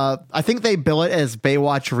 I think they bill it as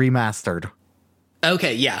Baywatch Remastered.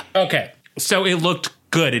 Okay, yeah. Okay, so it looked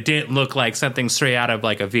good. It didn't look like something straight out of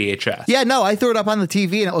like a VHS. Yeah, no, I threw it up on the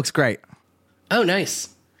TV and it looks great. Oh, nice.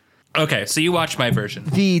 Okay, so you watched my version.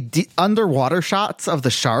 The underwater shots of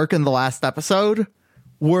the shark in the last episode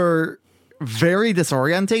were very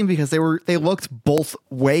disorienting because they looked both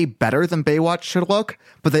way better than Baywatch should look,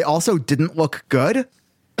 but they also didn't look good.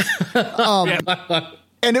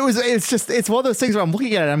 And it's one of those things where I'm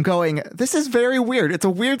looking at it and I'm going, this is very weird. It's a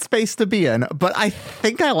weird space to be in, but I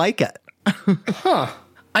think I like it.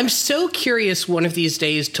 I'm so curious one of these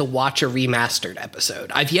days to watch a remastered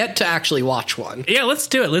episode. I've yet to actually watch one. Yeah, let's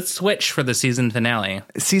do it. Let's switch for the season finale.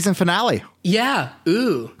 Season finale. Yeah.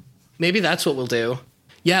 Ooh. Maybe that's what we'll do.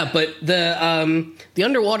 Yeah, but the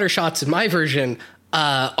underwater shots in my version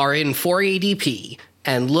are in 480p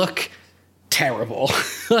and look terrible.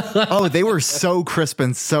 Oh, they were so crisp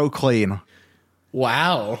and so clean.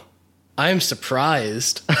 Wow. I'm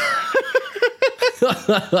surprised.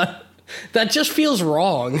 That just feels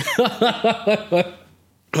wrong.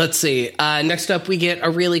 Let's see. Next up, we get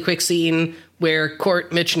a really quick scene where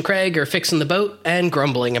Court, Mitch, and Craig are fixing the boat and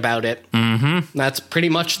grumbling about it. Mm-hmm. That's pretty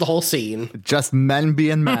much the whole scene. Just men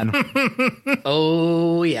being men.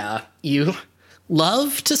 Oh, yeah. You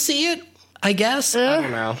love to see it, I guess? I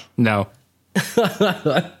don't know. No.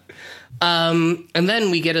 And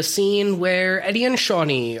then we get a scene where Eddie and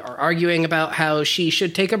Shawnee are arguing about how she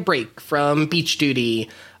should take a break from beach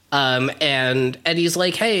duty. And Eddie's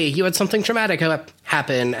like, hey, you had something traumatic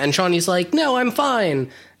happen. And Shawnee's like, no, I'm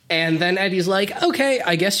fine. And then Eddie's like, okay,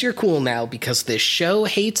 I guess you're cool now because this show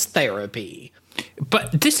hates therapy.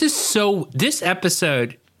 But this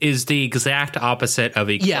episode is the exact opposite of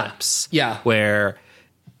Eclipse. Yeah. Where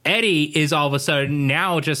Eddie is all of a sudden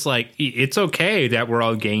now just like, it's okay that we're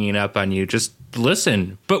all ganging up on you. Just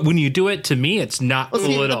listen. But when you do it to me, it's not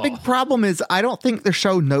cool at all. The big problem is I don't think the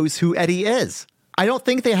show knows who Eddie is. I don't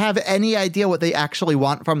think they have any idea what they actually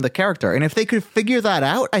want from the character. And if they could figure that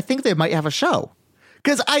out, I think they might have a show.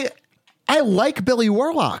 Because I like Billy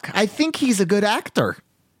Warlock. I think he's a good actor.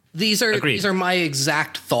 These are my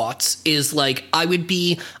exact thoughts. Is like I would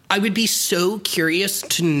be so curious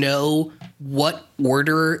to know what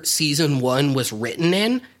order season 1 was written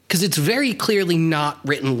in, because it's very clearly not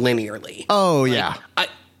written linearly. Oh yeah,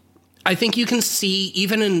 I think you can see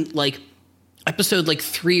even in like episode like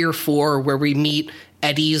 3 or 4 where we meet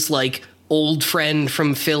Eddie's like old friend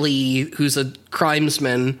from Philly who's a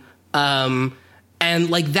crimesman.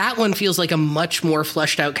 And like that one feels like a much more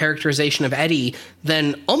fleshed out characterization of Eddie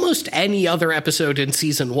than almost any other episode in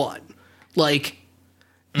season 1. Like,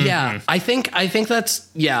 yeah, I think that's,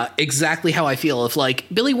 exactly how I feel. If like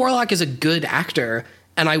Billy Warlock is a good actor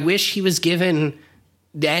and I wish he was given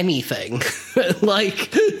anything.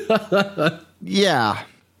 Like, yeah.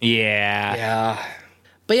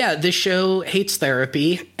 But yeah, this show hates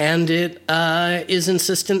therapy and it is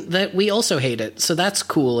insistent that we also hate it. So that's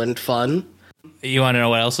cool and fun. You want to know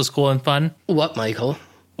what else is cool and fun? What, Michael?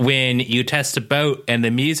 When you test a boat and the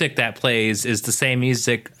music that plays is the same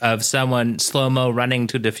music of someone slow-mo running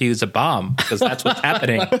to defuse a bomb, because that's what's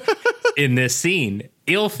happening in this scene.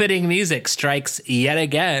 Ill-fitting music strikes yet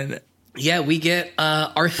again. Yeah, we get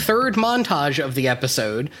our third montage of the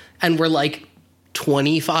episode, and we're like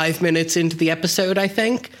 25 minutes into the episode, I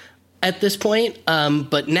think, at this point.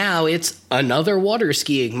 But now it's another water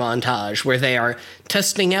skiing montage where they are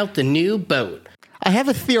testing out the new boat. I have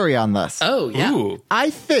a theory on this. Oh, yeah. Ooh.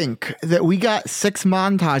 I think that we got 6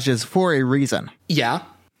 montages for a reason. Yeah.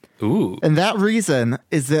 Ooh. And that reason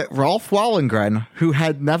is that Rolf Wallengren, who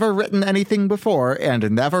had never written anything before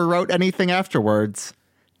and never wrote anything afterwards,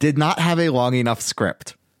 did not have a long enough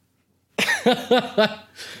script.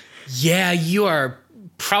 Yeah, you are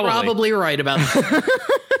probably right about that.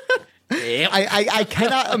 Yep. I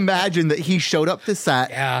cannot imagine that he showed up to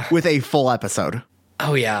set with a full episode.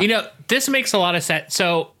 Oh, yeah. You know, this makes a lot of sense.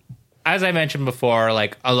 So, as I mentioned before,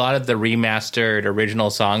 like a lot of the remastered original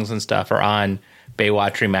songs and stuff are on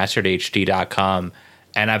BaywatchRemasteredHD.com.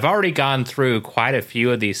 And I've already gone through quite a few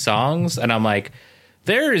of these songs. And I'm like,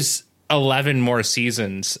 there's 11 more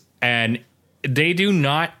seasons. And they do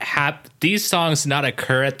not have, these songs not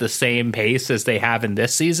occur at the same pace as they have in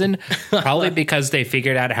this season. Probably because they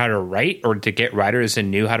figured out how to write, or to get writers and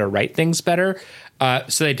knew how to write things better.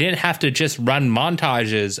 So they didn't have to just run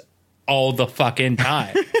montages all the fucking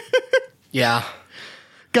time. Yeah.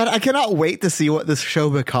 God, I cannot wait to see what this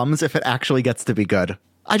show becomes if it actually gets to be good.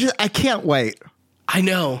 I can't wait. I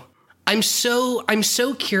know. I'm so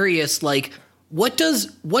curious, like, what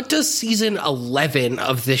does season 11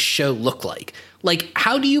 of this show look like? Like,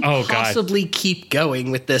 how do you possibly keep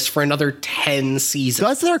going with this for another 10 seasons?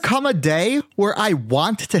 Does there come a day where I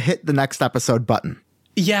want to hit the next episode button?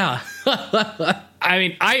 Yeah. I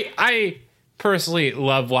mean, I personally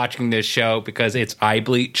love watching this show because it's eye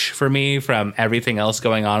bleach for me from everything else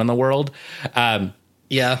going on in the world.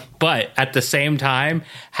 Yeah. But at the same time,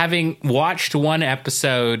 having watched one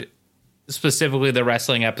episode, specifically the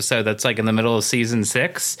wrestling episode that's like in the middle of season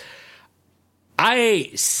 6,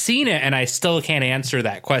 I seen it and I still can't answer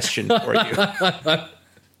that question for you.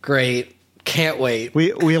 Great. Can't wait.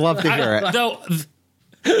 We love to hear it.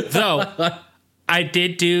 Though I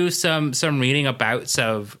did do some reading about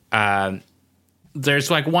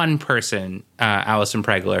there's like one person, Allison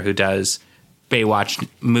Pregler, who does Baywatch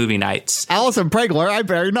movie nights. Allison Pregler, I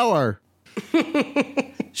barely know her.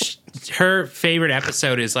 Her favorite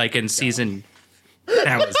episode is like in season.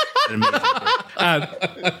 That was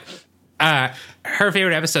amazing. Her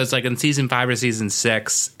favorite episode is like in season 5 or season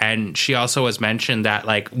 6, and she also has mentioned that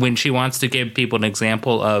like when she wants to give people an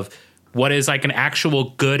example of what is like an actual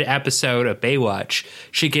good episode of Baywatch,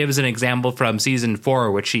 she gives an example from season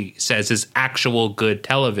 4, which she says is actual good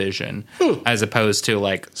television, as opposed to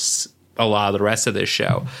like a lot of the rest of this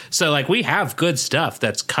show. So like we have good stuff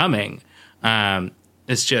that's coming.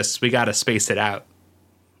 It's just we got to space it out.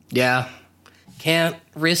 Yeah. Can't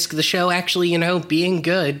risk the show actually, being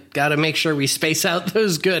good. Got to make sure we space out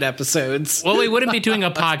those good episodes. Well, we wouldn't be doing a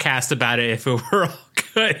podcast about it if it were all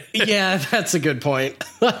good. Yeah, that's a good point.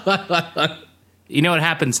 You know what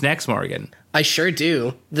happens next, Morgan? I sure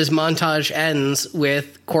do. This montage ends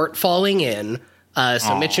with Court falling in.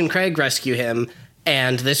 So Mitch and Craig rescue him.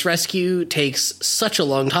 And this rescue takes such a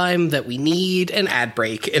long time that we need an ad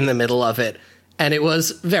break in the middle of it. and it was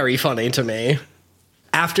very funny to me.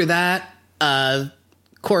 After that,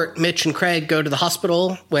 Court, Mitch, and Craig go to the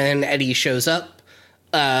hospital when Eddie shows up.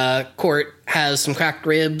 Court has some cracked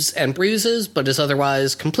ribs and bruises, but is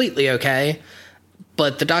otherwise completely okay.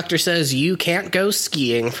 But the doctor says you can't go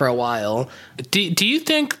skiing for a while. Do you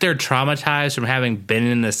think they're traumatized from having been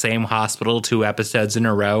in the same hospital 2 episodes in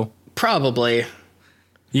a row? Probably.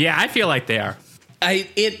 Yeah, I feel like they are.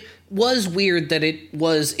 It was weird that it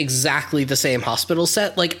was exactly the same hospital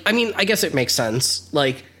set. Like, I mean, I guess it makes sense.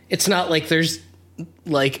 Like, it's not like they're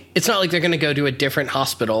going to go to a different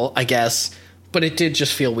hospital, I guess. But it did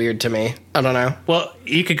just feel weird to me. I don't know. Well,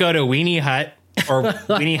 you could go to Weenie Hut or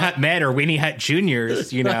Weenie Hut Med or Weenie Hut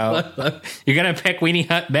Juniors, you know. You're going to pick Weenie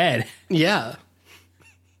Hut Med. Yeah.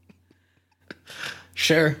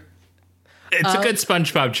 Sure. It's a good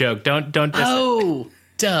SpongeBob joke. Don't diss it. Oh,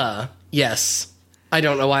 duh. Yes. I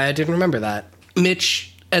don't know why I didn't remember that.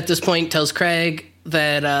 Mitch, at this point, tells Craig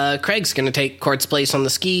that Craig's going to take Court's place on the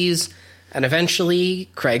skis, and eventually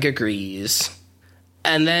Craig agrees.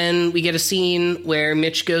 And then we get a scene where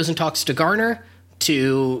Mitch goes and talks to Garner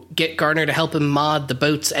to get Garner to help him mod the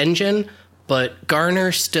boat's engine, but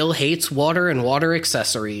Garner still hates water and water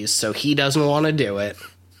accessories, so he doesn't want to do it.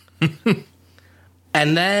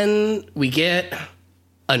 And then we get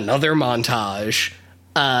another montage.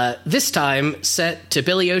 This time set to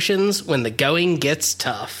Billy Ocean's When the Going Gets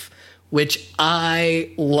Tough, which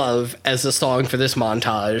I love as a song for this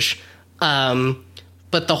montage.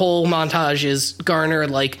 But the whole montage is Garner,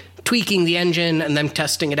 like, tweaking the engine and them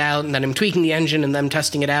testing it out, and then him tweaking the engine and them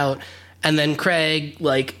testing it out. And then Craig,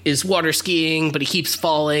 like, is water skiing, but he keeps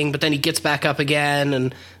falling, but then he gets back up again,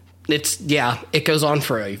 and it goes on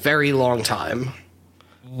for a very long time.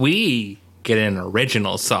 We get an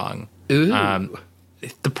original song. Ooh.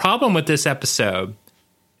 The problem with this episode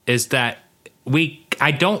is that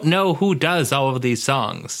I don't know who does all of these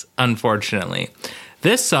songs, unfortunately.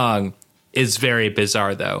 This song is very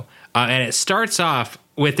bizarre, though. And it starts off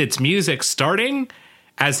with its music starting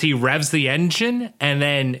as he revs the engine and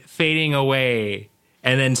then fading away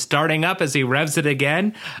and then starting up as he revs it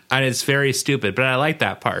again. And it's very stupid, but I like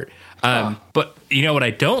that part. But you know what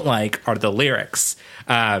I don't like are the lyrics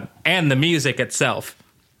and the music itself,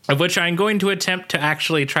 of which I'm going to attempt to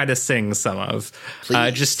actually try to sing some of,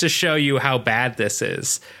 just to show you how bad this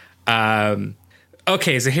is.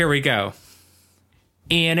 Okay, so here we go.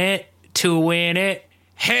 In it to win it,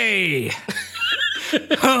 hey,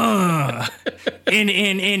 in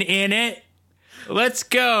it, let's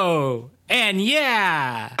go, and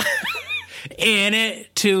yeah, in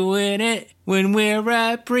it to win it, when we're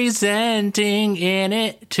representing, in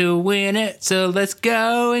it to win it, so let's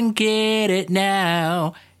go and get it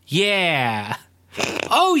now, yeah.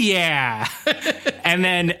 Oh yeah. And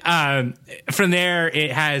then from there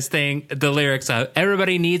it has the lyrics of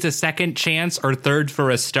everybody needs a second chance or third for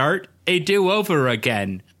a start, a do-over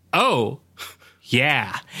again. Oh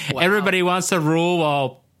yeah. Wow. Everybody wants to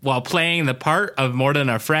rule while playing the part of more than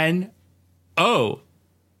a friend. Oh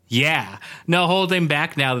yeah. No holding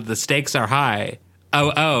back now that the stakes are high.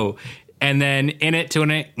 Oh. And then in it to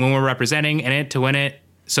win it, when we're representing, in it to win it,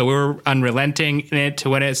 so we're unrelenting, in it to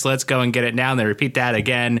win it, so let's go and get it now. And they repeat that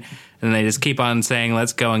again, and they just keep on saying,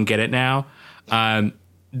 let's go and get it now.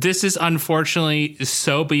 This is unfortunately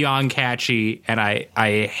so beyond catchy, and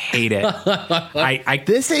I hate it.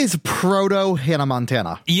 This is proto Hannah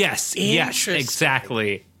Montana. Yes,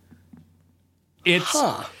 exactly. It's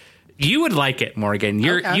you would like it, Morgan.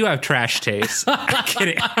 You have trash taste. I'm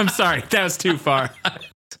kidding. I'm sorry, that was too far.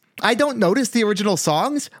 I don't notice the original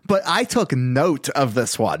songs, but I took note of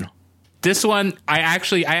this one. This one,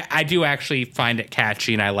 I do actually find it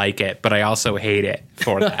catchy and I like it, but I also hate it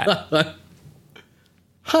for that.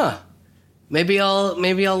 Maybe I'll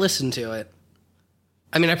listen to it.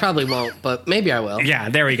 I mean, I probably won't, but maybe I will. Yeah,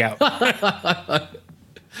 there we go.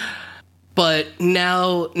 But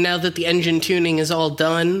now that the engine tuning is all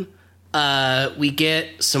done, we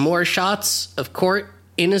get some more shots of Court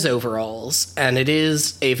in his overalls, and it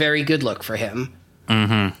is a very good look for him.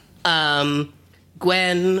 Mm-hmm.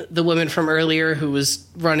 Gwen, the woman from earlier who was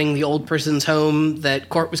running the old person's home that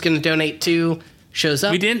Court was going to donate to, shows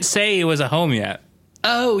up. We didn't say it was a home yet.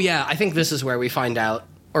 Oh, yeah. I think this is where we find out.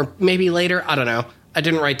 Or maybe later. I don't know. I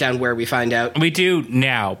didn't write down where we find out. We do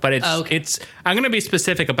now, but it's I'm going to be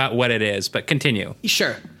specific about what it is, but continue.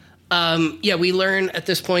 Sure. We learn at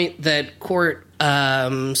this point that Court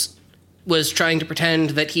was trying to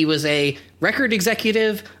pretend that he was a record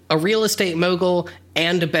executive, a real estate mogul,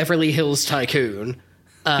 and a Beverly Hills tycoon.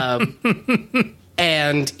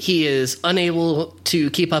 And he is unable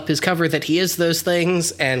to keep up his cover that he is those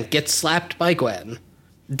things and gets slapped by Gwen.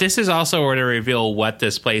 this is also where to reveal what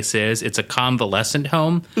this place is. It's a convalescent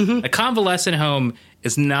home. A convalescent home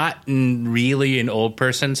is not really an old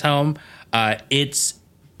person's home. It's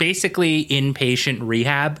basically inpatient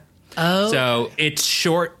rehab. Oh. So it's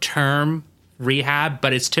short-term rehab,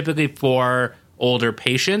 but it's typically for older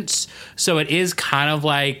patients. So it is kind of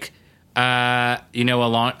like, like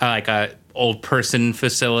a old person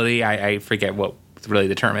facility. I forget what really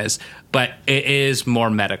the term is, but it is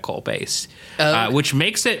more medical based, which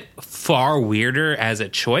makes it far weirder as a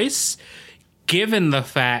choice, given the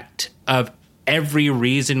fact of every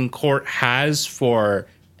reason Court has for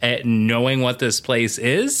knowing what this place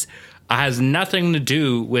is has nothing to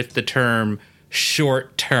do with the term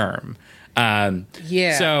short term.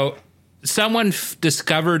 So someone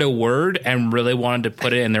discovered a word and really wanted to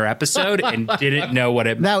put it in their episode and didn't know what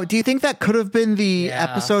it meant. Now, do you think that could have been the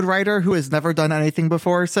episode writer who has never done anything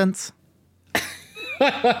before since?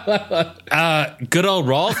 Good old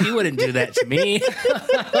Rolf, he wouldn't do that to me.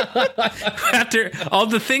 After all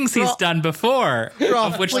the things he's done before,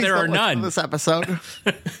 Rolf, of which please there are don't listen to none. this episode.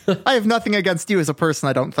 I have nothing against you as a person,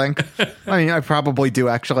 I don't think. I mean, I probably do,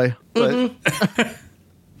 actually. But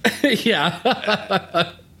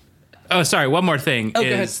Yeah. Oh, sorry. One more thing go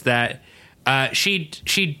is that she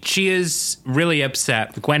is really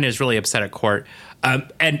upset. Gwen is really upset at Court.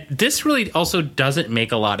 And this really also doesn't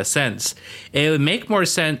make a lot of sense. It would make more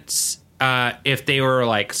sense if they were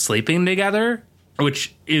like sleeping together,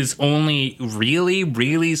 which is only really,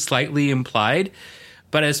 really slightly implied.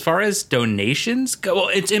 But as far as donations go, well,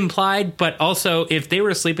 it's implied, but also if they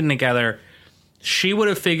were sleeping together, she would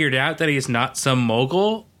have figured out that he's not some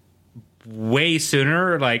mogul way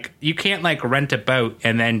sooner. Like, you can't like rent a boat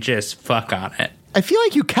and then just fuck on it. I feel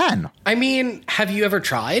like you can. I mean, have you ever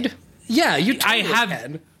tried? Yeah, you totally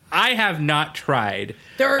can. I have not tried.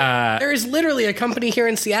 There is literally a company here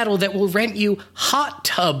in Seattle that will rent you hot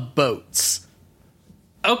tub boats.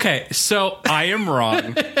 Okay, so I am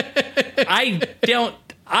wrong.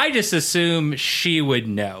 I just assume she would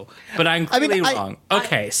know, but I'm clearly wrong.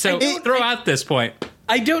 Okay, so throw out this point.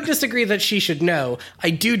 I don't disagree that she should know.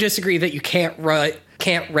 I do disagree that you can't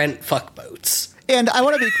rent fuck boats. And I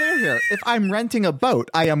want to be clear here. If I'm renting a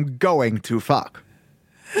boat, I am going to fuck.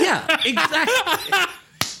 Yeah, exactly.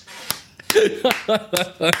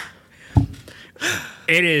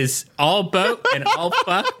 It is all boat and all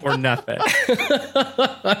fuck or nothing.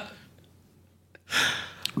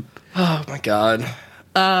 Oh my god.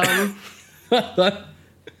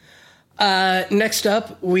 Next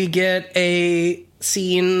up, we get a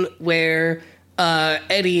scene where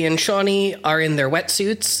Eddie and Shawnee are in their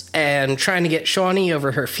wetsuits and trying to get Shawnee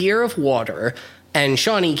over her fear of water. And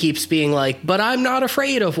Shawnee keeps being like, but I'm not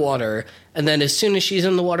afraid of water. And then as soon as she's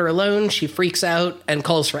in the water alone, she freaks out and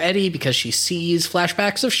calls for Eddie because she sees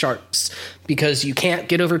flashbacks of sharks. Because you can't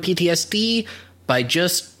get over PTSD by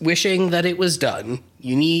just wishing that it was done.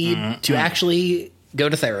 You need to actually go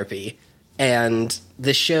to therapy. And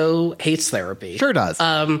this show hates therapy. Sure does.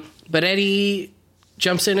 But Eddie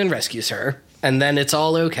jumps in and rescues her. And then it's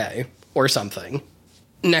all okay. Or something.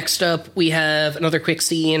 Next up, we have another quick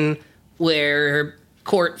scene where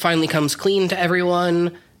Court finally comes clean to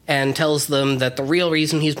everyone and tells them that the real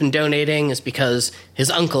reason he's been donating is because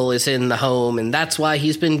his uncle is in the home, and that's why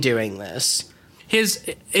he's been doing this.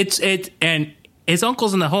 And his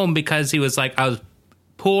uncle's in the home because he was like, I was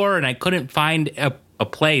poor and I couldn't find a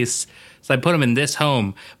place, so I put him in this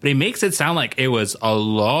home. But he makes it sound like it was a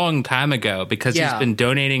long time ago because he's been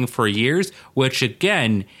donating for years, which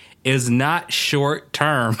again is not short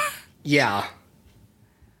term. Yeah.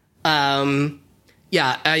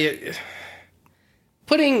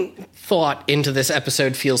 Putting thought into this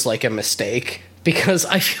episode feels like a mistake because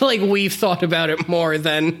I feel like we've thought about it more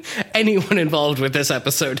than anyone involved with this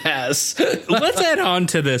episode has. Let's add on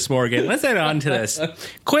to this, Morgan. Let's add on to this.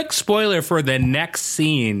 Quick spoiler for the next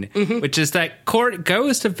scene, which is that Court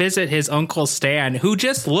goes to visit his uncle Stan, who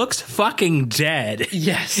just looks fucking dead.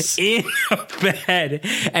 Yes. In a bed.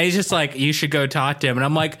 And he's just like, you should go talk to him. And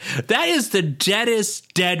I'm like, that is the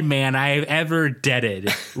deadest dead man I have ever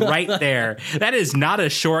deaded. Right there. That is not a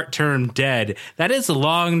short-term dead. That is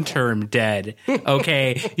long-term dead.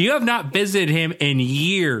 Okay, you have not visited him in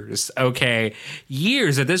years. Okay,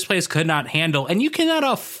 years that this place could not handle, and you cannot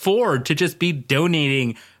afford to just be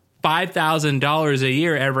donating $5,000 a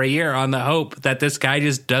year every year on the hope that this guy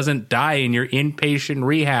just doesn't die in your inpatient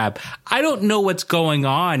rehab. I don't know what's going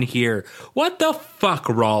on here. What the fuck,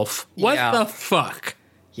 Rolf? What the fuck?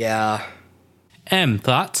 Yeah.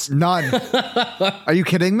 Thoughts? None. Are you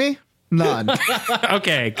kidding me? None.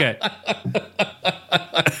 Okay, good.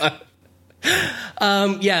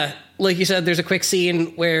 Yeah, like you said, there's a quick scene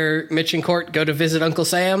where Mitch and Court go to visit Uncle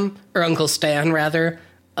Sam, or Uncle Stan, rather,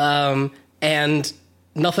 and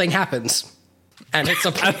nothing happens. And it's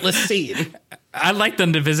a pointless scene. I'd like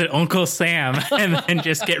them to visit Uncle Sam and then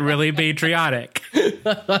just get really patriotic.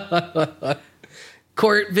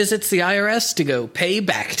 Court visits the IRS to go pay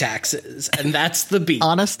back taxes, and that's the beat.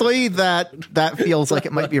 Honestly, that feels like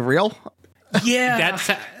it might be real. Yeah.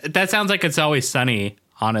 That sounds like It's Always Sunny,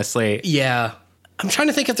 honestly. Yeah. I'm trying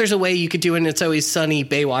to think if there's a way you could do an It's Always Sunny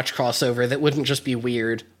Baywatch crossover that wouldn't just be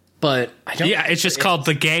weird. But I don't. Yeah, it's just called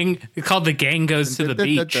The Gang. It's called The Gang Goes to the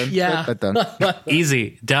Beach. Yeah.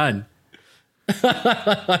 Easy, done.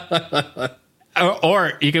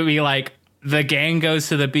 or you could be like, The Gang Goes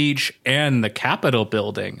to the Beach and the Capitol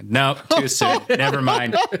Building. No, too soon. Never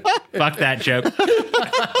mind. Fuck that joke.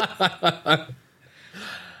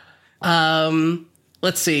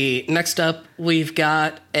 Let's see. Next up, we've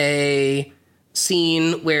got a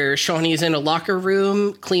scene where Shawnee's in a locker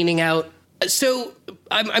room cleaning out. So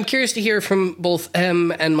I'm curious to hear from both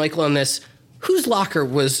Em and Michael on this. Whose locker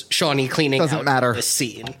was Shawnee cleaning Doesn't out matter. in this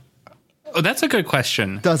scene? Oh, that's a good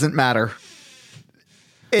question. Doesn't matter.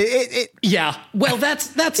 Yeah. Well, that's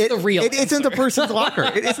the real It isn't a person's locker.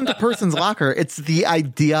 It isn't a person's locker. It's the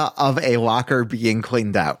idea of a locker being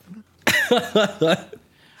cleaned out.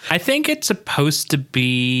 I think it's supposed to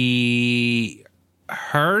be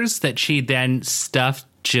hers that she then stuffed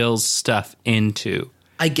Jill's stuff into.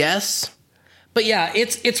 I guess. But yeah,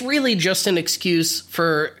 it's really just an excuse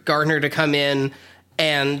for Gardner to come in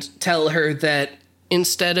and tell her that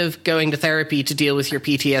instead of going to therapy to deal with your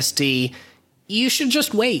PTSD, you should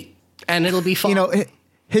just wait and it'll be fine. You know,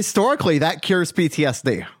 historically, that cures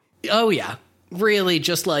PTSD. Oh, yeah. Really,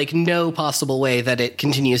 just like no possible way that it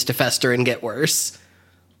continues to fester and get worse.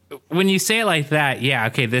 When you say it like that, yeah,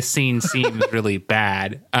 okay, this scene seems really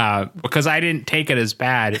bad because I didn't take it as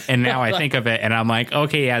bad, and now I think of it, and I'm like,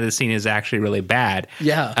 okay, yeah, this scene is actually really bad.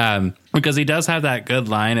 Yeah. Because he does have that good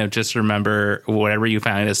line of just remember, whatever you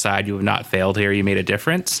finally decide, you have not failed here, you made a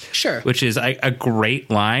difference. Sure. Which is a great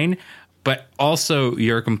line, but also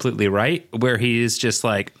you're completely right, where he is just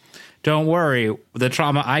like, don't worry, the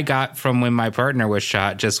trauma I got from when my partner was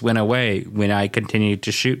shot just went away when I continued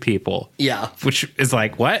to shoot people. Yeah. Which is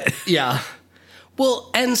like, what? Yeah. Well,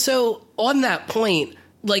 and so on that point,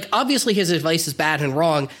 like, obviously his advice is bad and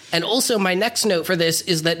wrong. And also my next note for this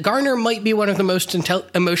is that Garner might be one of the most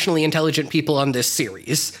emotionally intelligent people on this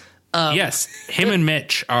series. Yes, him and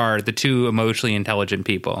Mitch are the two emotionally intelligent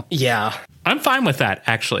people. Yeah. I'm fine with that,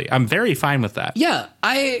 actually. I'm very fine with that. Yeah.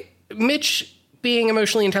 Mitch being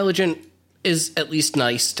emotionally intelligent is at least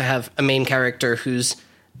nice to have a main character who's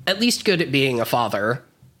at least good at being a father.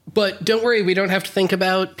 But don't worry, we don't have to think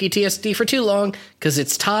about PTSD for too long, because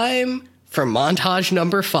it's time for montage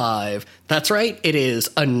number 5. That's right, it is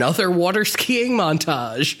another water skiing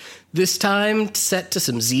montage. This time set to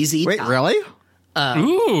some ZZ Wait, Top. really?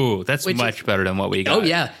 Ooh, that's much better than what we got. Oh,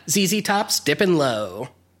 yeah. ZZ Top's Dippin' Low,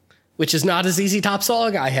 which is not a ZZ Top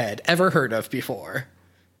song I had ever heard of before.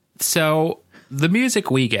 So the music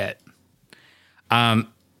we get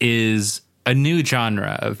is a new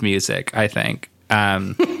genre of music, I think.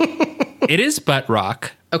 It is butt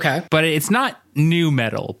rock. Okay. But it's not new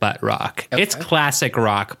metal butt rock. Okay. It's classic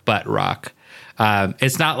rock butt rock.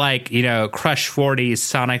 It's not like, Crush 40's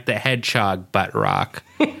Sonic the Hedgehog butt rock.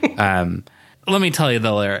 Let me tell you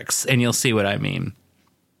the lyrics, and you'll see what I mean.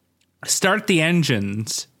 Start the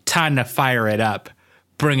engines. Time to fire it up.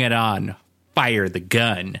 Bring it on. Fire the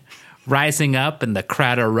gun. Rising up and the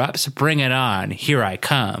crowd erupts. Bring it on. Here I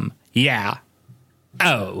come. Yeah.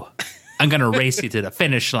 Oh, I'm going to race you to the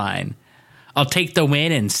finish line. I'll take the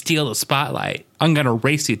win and steal the spotlight. I'm going to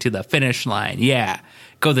race you to the finish line. Yeah.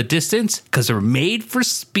 Go the distance because we're made for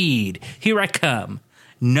speed. Here I come.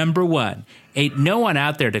 Number 1. Ain't no one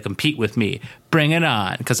out there to compete with me. Bring it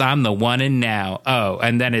on because I'm the one and now. Oh,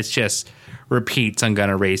 and then it's just repeats. I'm going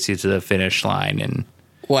to race you to the finish line. And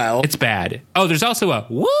Wow. it's bad. Oh, there's also a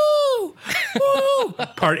woo, woo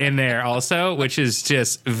part in there also, which is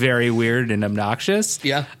just very weird and obnoxious.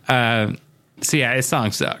 Yeah. So yeah, his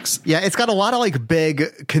song sucks. Yeah, it's got a lot of like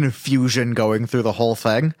big confusion going through the whole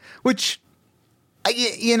thing, which, I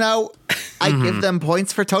give them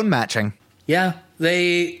points for tone matching. Yeah,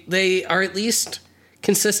 they are at least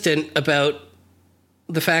consistent about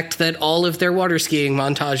the fact that all of their water skiing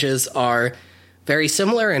montages are very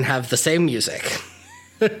similar and have the same music.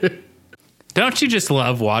 Don't you just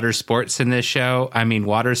love water sports in this show? I mean,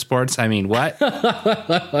 water sports. I mean, what?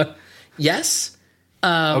 Yes,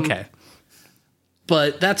 Okay.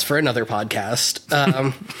 but that's for another podcast.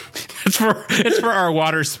 It's for our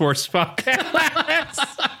water sports podcast.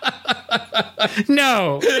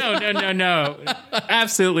 No.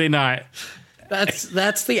 Absolutely not.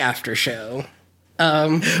 That's the after show.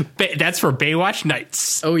 That's for Baywatch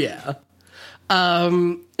Nights. Oh, yeah.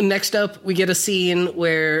 Next up, we get a scene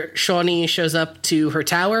where Shawnee shows up to her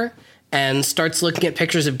tower and starts looking at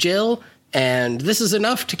pictures of Jill, and this is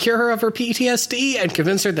enough to cure her of her PTSD and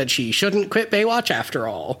convince her that she shouldn't quit Baywatch after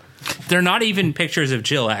all. They're not even pictures of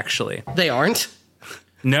Jill, actually. They aren't?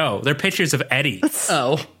 No, they're pictures of Eddie.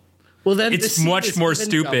 Oh. Well, then It's much more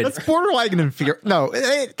stupid. That's borderline infuriating. No,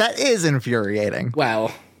 that is infuriating.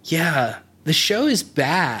 Wow. Yeah. The show is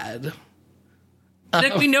bad.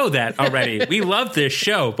 Like, we know that already. We love this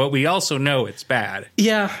show, but we also know it's bad.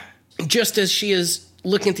 Yeah. Just as she is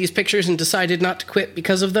looking at these pictures and decided not to quit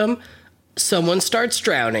because of them, someone starts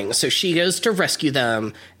drowning, so she goes to rescue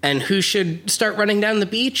them. And who should start running down the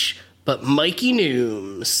beach but Mikey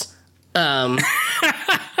Nooms?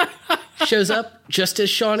 Shows up just as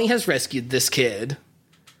Shawnee has rescued this kid.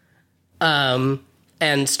 And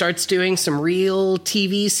starts doing some real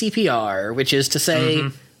TV CPR, which is to say,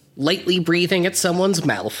 lightly breathing at someone's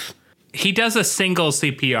mouth. He does a single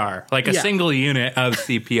CPR, like a single unit of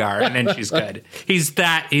CPR, and then she's good. He's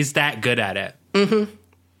that good at it. Mm-hmm.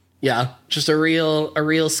 Yeah, just a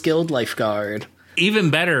real skilled lifeguard. Even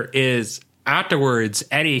better is afterwards,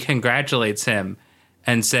 Eddie congratulates him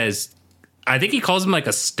and says, I think he calls him like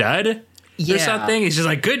a stud or something. He's just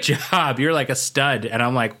like, good job. You're like a stud. And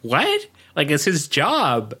I'm like, what? Like, it's his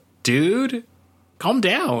job, dude. Calm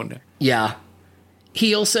down. Yeah.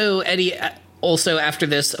 Eddie also after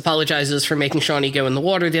this apologizes for making Shawnee go in the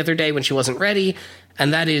water the other day when she wasn't ready.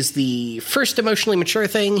 And that is the first emotionally mature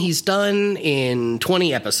thing he's done in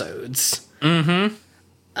 20 episodes. Mm-hmm.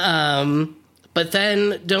 But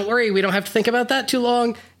then, don't worry, we don't have to think about that too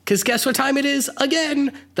long, because guess what time it is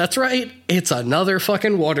again? That's right, it's another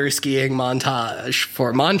fucking water skiing montage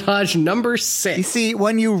for montage number 6. You see,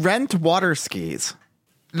 when you rent water skis,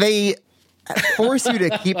 they force you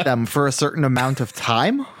to keep them for a certain amount of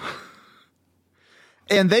time.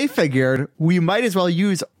 And they figured we might as well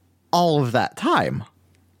use all of that time.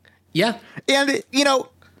 Yeah. And,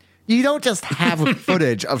 you don't just have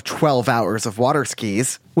footage of 12 hours of water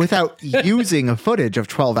skis without using footage of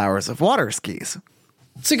 12 hours of water skis.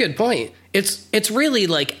 It's a good point. It's really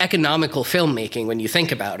like economical filmmaking when you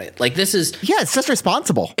think about it. Like this is it's just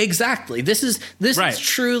responsible. Exactly. This is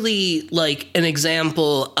truly like an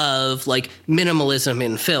example of like minimalism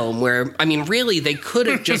in film where, I mean, really they could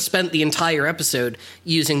have just spent the entire episode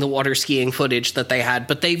using the water skiing footage that they had,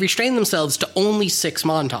 but they restrained themselves to only 6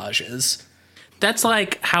 montages. That's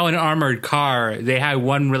like how in Armored Car, they had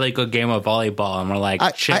one really good game of volleyball, and we're like,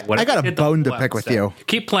 shit, what I got a bone to pick with you.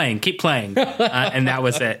 Keep playing. And that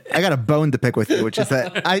was it. I got a bone to pick with you, which is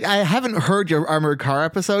that I haven't heard your Armored Car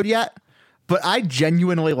episode yet, but I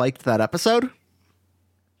genuinely liked that episode.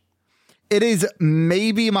 It is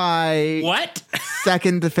maybe my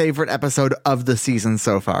second favorite episode of the season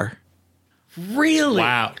so far. Really?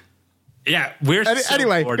 Wow. Yeah, we're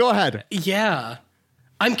anyway, go ahead. Yeah.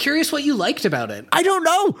 I'm curious what you liked about it. I don't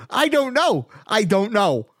know. I don't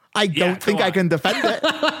think I can defend it.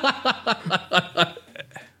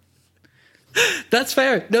 That's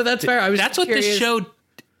fair. No, that's fair. That's what the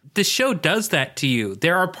show does that to you.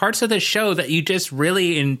 There are parts of the show that you just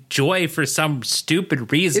really enjoy for some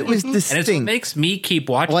stupid reason. It was distinct. And it's what makes me keep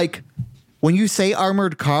watching. Like, when you say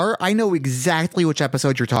Armored Car, I know exactly which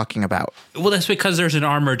episode you're talking about. Well, that's because there's an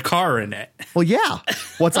armored car in it. Well, yeah.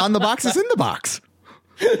 What's on the box is in the box.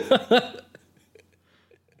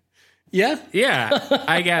 Yeah,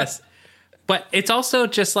 I guess. But it's also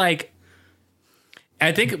just like,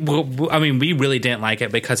 I think, we really didn't like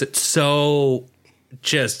it because it's so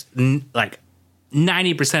just like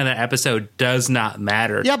 90% of the episode does not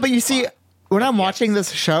matter. Yeah, but you see, when I'm watching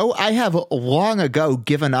this show, I have long ago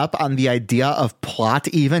given up on the idea of plot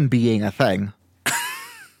even being a thing.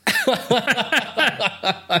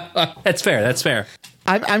 That's fair.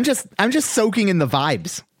 I'm just soaking in the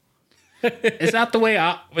vibes. It's not the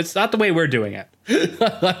way we're doing it.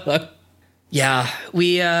 Yeah,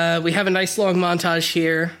 we have a nice long montage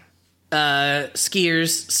here.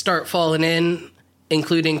 Skiers start falling in,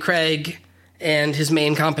 including Craig and his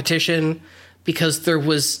main competition, because there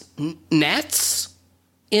was nets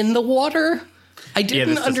in the water. I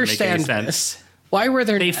didn't understand this. Why were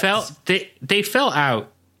there nets? They fell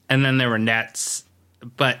out, and then there were nets.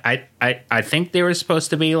 But I think they were supposed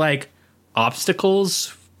to be like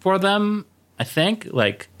obstacles for them. I think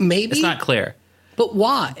maybe it's not clear. But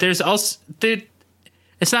why? There's also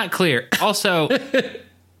it's not clear. Also,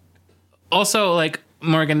 like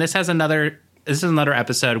Morgan, this has another this is another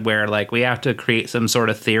episode where like we have to create some sort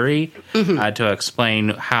of theory to explain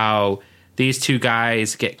how these two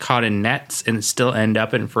guys get caught in nets and still end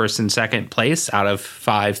up in first and second place out of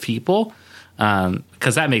 5 people.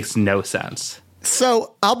 Because that makes no sense.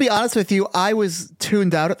 So I'll be honest with you. I was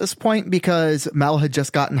tuned out at this point because Mel had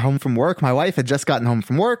just gotten home from work. My wife had just gotten home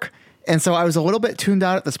from work. And so I was a little bit tuned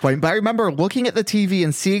out at this point. But I remember looking at the TV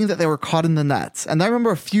and seeing that they were caught in the nets. And I remember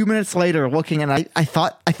a few minutes later looking and I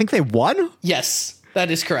think they won. Yes, that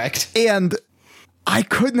is correct. And I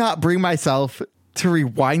could not bring myself to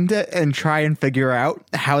rewind it and try and figure out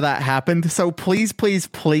how that happened. So please, please,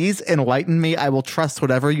 please enlighten me. I will trust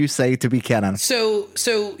whatever you say to be canon. So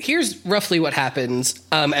here's roughly what happens.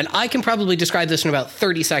 And I can probably describe this in about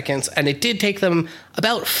 30 seconds. And it did take them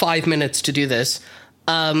about 5 minutes to do this.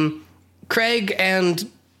 Craig and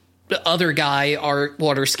the other guy are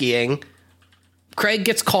water skiing. Craig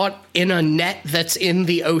gets caught in a net that's in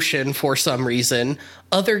the ocean for some reason.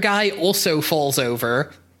 Other guy also falls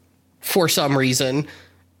over for some reason.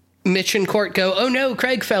 Mitch and Court go, oh no,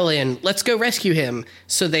 Craig fell in. Let's go rescue him.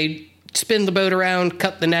 So they spin the boat around,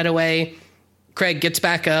 cut the net away. Craig gets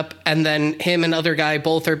back up, and then him and other guy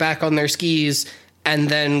both are back on their skis, and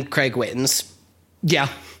then Craig wins. Yeah.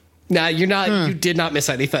 Nah, you did not miss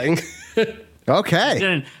anything.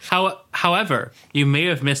 Okay. However, you may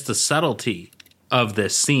have missed the subtlety of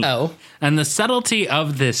this scene. Oh. And the subtlety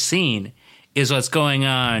of this scene is what's going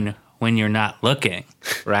on when you're not looking,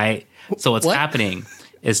 right? So what's happening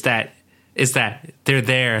is that they're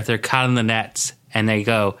there, they're caught in the nets, and they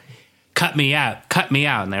go, cut me out,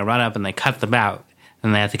 and they run up and they cut them out,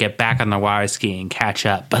 and they have to get back on the water ski and catch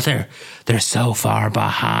up. But they're so far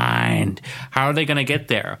behind. How are they going to get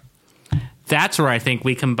there? That's where I think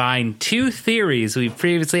we combine 2 theories we've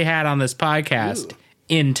previously had on this podcast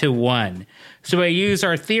into one. So I use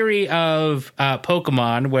our theory of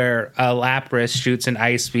Pokemon, where Lapras shoots an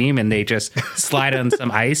ice beam and they just slide on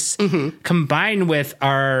some ice, combined with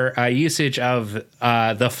our usage of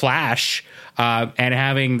the Flash and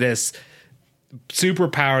having this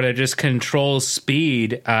superpower that just controls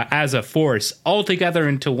speed as a force all together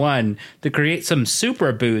into one to create some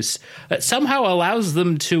super boost that somehow allows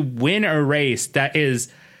them to win a race that is.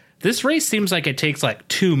 This race seems like it takes like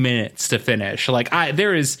 2 minutes to finish.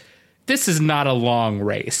 This is not a long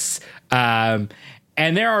race. And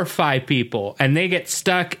there are 5 people, and they get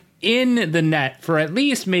stuck in the net for at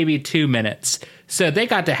least maybe 2 minutes. So they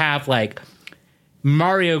got to have like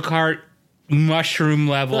Mario Kart mushroom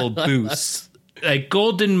level boosts. Like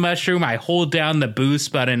golden mushroom, I hold down the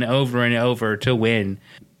boost button over and over to win.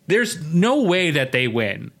 There's no way that they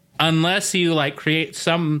win unless you like create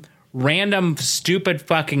some random stupid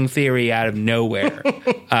fucking theory out of nowhere.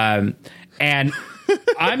 And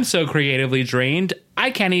I'm so creatively drained, I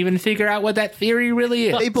can't even figure out what that theory really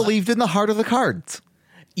is. They believed in the heart of the cards.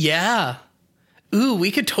 Yeah. Ooh, we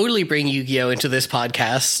could totally bring Yu-Gi-Oh! Into this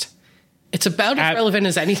podcast. It's about as relevant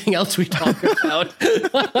as anything else we talk about.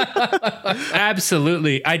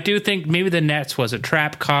 Absolutely. I do think maybe the Nets was a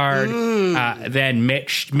trap card. Then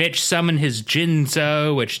Mitch summoned his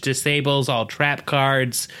Jinzo, which disables all trap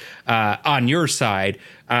cards on your side.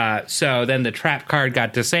 So then the trap card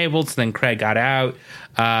got disabled, so then Craig got out.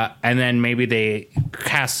 And then maybe they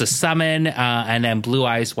cast a summon, and then Blue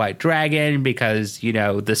Eyes White Dragon, because, you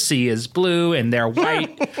know, the sea is blue and they're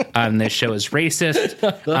white. This show is racist.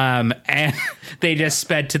 And they just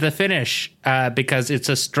sped to the finish because it's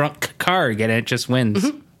a Strunk card and it just wins.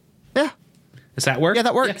 Mm-hmm. Yeah. Does that work? Yeah,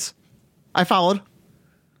 that works. Yeah. I followed.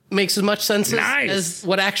 Makes as much sense as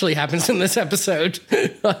what actually happens in this episode.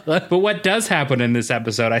 But what does happen in this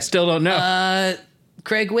episode? I still don't know.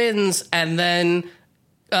 Craig wins, and then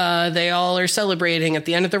they all are celebrating at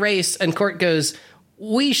the end of the race, and Court goes,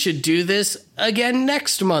 we should do this again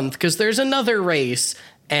next month because there's another race.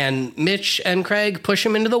 And Mitch and Craig push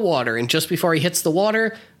him into the water, and just before he hits the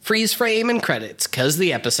water, freeze frame and credits because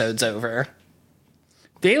the episode's over.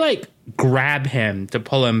 They, like, grab him to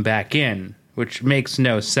pull him back in, which makes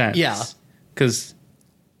no sense. Yeah. Because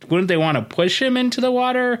wouldn't they want to push him into the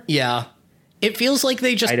water? Yeah. It feels like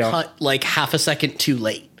they just cut, like, half a second too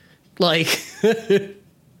late. Like...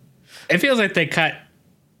 It feels like they cut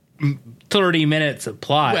 30 minutes of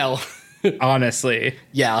plot. Well... honestly.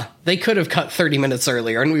 Yeah, they could have cut 30 minutes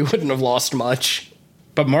earlier and we wouldn't have lost much.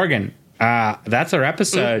 But Morgan, that's our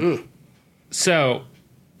episode. Mm-hmm. So,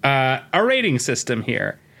 our rating system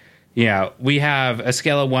here. You know, we have a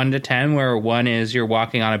scale of 1 to 10 where 1 is you're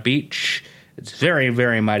walking on a beach. It's very,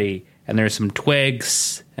 very muddy. And there's some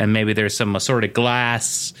twigs and maybe there's some assorted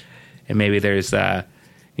glass. And maybe there's,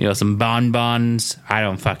 some bonbons. I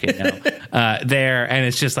don't fucking know. There, and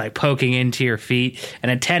it's just like poking into your feet,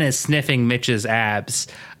 and a 10 is sniffing Mitch's abs.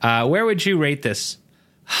 Where would you rate this?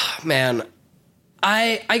 Man,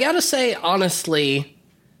 I gotta say, honestly,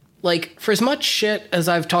 like, for as much shit as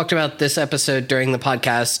I've talked about this episode during the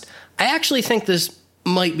podcast, I actually think this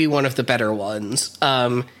might be one of the better ones.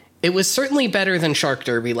 It was certainly better than Shark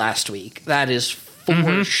Derby last week. That is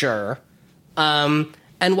for sure. And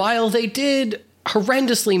while they did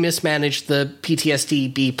horrendously mismanage the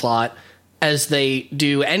PTSD B plot, as they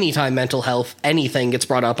do anytime mental health, anything gets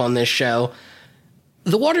brought up on this show,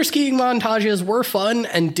 the water skiing montages were fun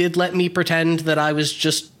and did let me pretend that I was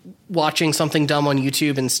just watching something dumb on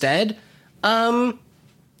YouTube instead. So I'm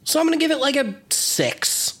going to give it like a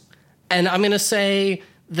 6. And I'm going to say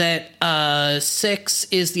that 6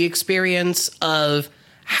 is the experience of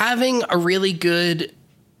having a really good,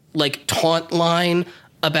 like, taunt line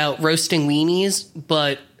about roasting weenies,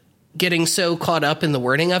 but getting so caught up in the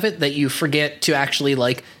wording of it that you forget to actually,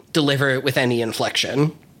 like, deliver it with any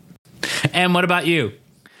inflection. And what about you?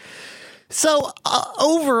 So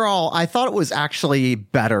overall, I thought it was actually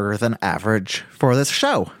better than average for this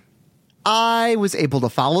show. I was able to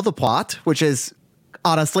follow the plot, which is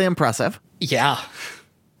honestly impressive. Yeah.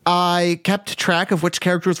 I kept track of which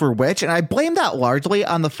characters were which, and I blame that largely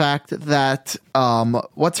on the fact that,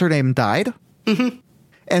 what's her name died? Mm-hmm.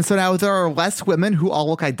 And so now there are less women who all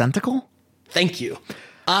look identical. Thank you.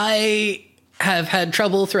 I have had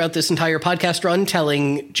trouble throughout this entire podcast run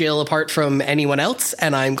telling Jill apart from anyone else,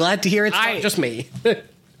 and I'm glad to hear it's not just me.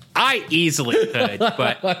 I easily could,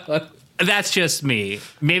 but that's just me.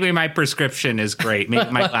 Maybe my prescription is great. Maybe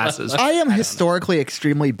my glasses. I am historically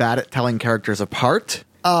extremely bad at telling characters apart.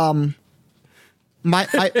 My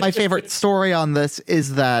favorite story on this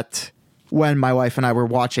is that when my wife and I were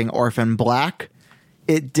watching Orphan Black,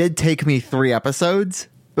 it did take me 3 episodes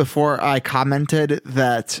before I commented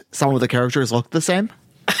that some of the characters looked the same.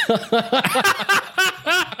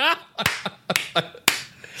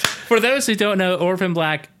 For those who don't know, Orphan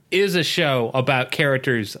Black is a show about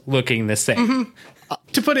characters looking the same.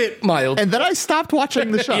 Mm-hmm. To put it mild. And then I stopped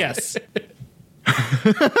watching the show. Yes.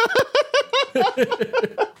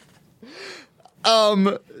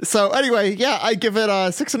 So anyway, yeah, I give it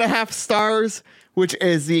 6.5 stars, which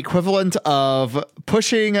is the equivalent of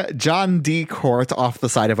pushing John D. Court off the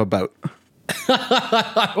side of a boat.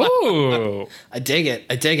 Ooh. I dig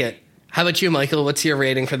it. How about you, Michael? What's your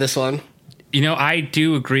rating for this one? I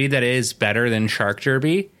do agree that it is better than Shark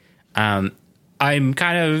Derby. I'm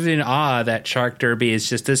kind of in awe that Shark Derby is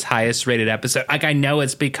just this highest rated episode. Like, I know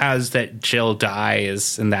it's because that Jill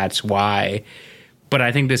dies and that's why, but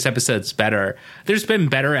I think this episode's better. There's been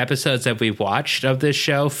better episodes that we've watched of this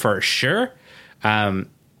show for sure. And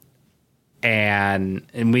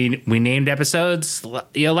we named episodes,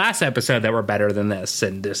 last episode that were better than this,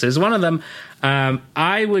 and this is one of them.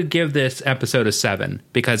 I would give this episode a 7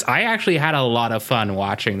 because I actually had a lot of fun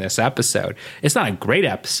watching this episode. It's not a great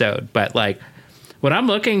episode, but like what I'm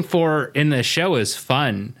looking for in this show is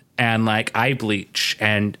fun and like eye bleach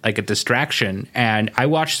and like a distraction. And I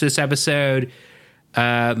watched this episode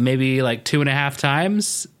maybe like 2.5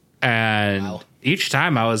 times, and wow. Each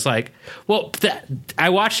time I was like, well, I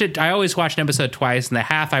watched it. I always watch an episode twice, and the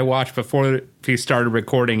half I watched before we started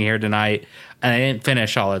recording here tonight, and I didn't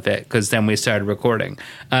finish all of it because then we started recording.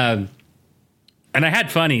 And I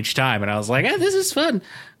had fun each time, and I was like, this is fun.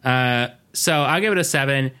 So I'll give it a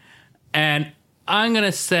 7. And I'm going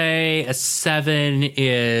to say a 7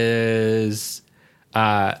 is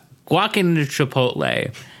walking into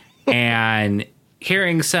Chipotle and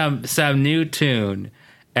hearing some new tune.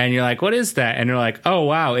 And you're like, what is that? And you're like, oh,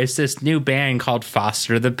 wow, it's this new band called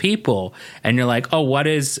Foster the People. And you're like, oh, what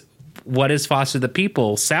is Foster the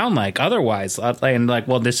People sound like otherwise? And like,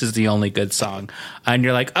 well, this is the only good song. And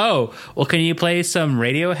you're like, oh, well, can you play some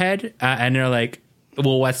Radiohead? And you're like,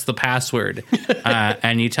 well, what's the password?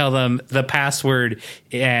 And you tell them the password,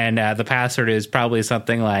 and the password is probably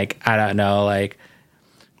something like, I don't know, like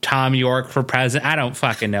Tom York for president. I don't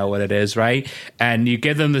fucking know what it is, right? And you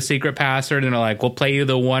give them the secret password, and they're like, we'll play you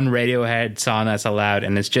the one Radiohead song that's allowed,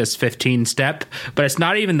 and it's just 15 Step. But it's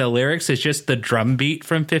not even the lyrics, it's just the drum beat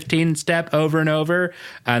from 15 Step over and over.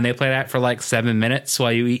 And they play that for like 7 minutes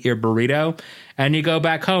while you eat your burrito. And you go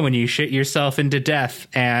back home and you shit yourself into death.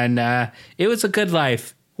 And it was a good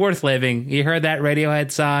life, worth living. You heard that Radiohead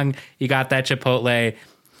song, you got that Chipotle.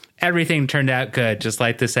 Everything turned out good, just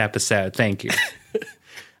like this episode. Thank you.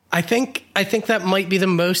 I think that might be the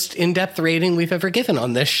most in-depth rating we've ever given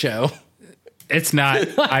on this show. It's not.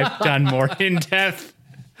 I've done more in-depth.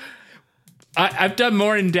 I've done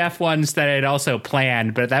more in-depth ones that I'd also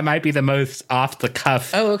planned, but that might be the most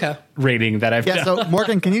off-the-cuff rating that I've done. So,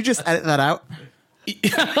 Morgan, can you just edit that out?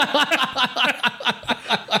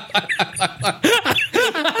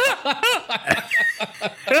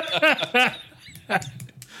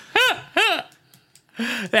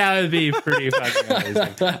 That would be pretty fucking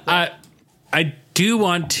amazing. I do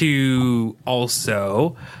want to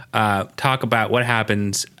also talk about what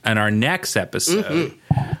happens in our next episode,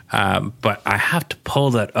 but I have to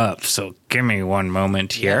pull that up, so give me one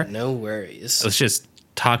moment here. Yeah, no worries. Let's just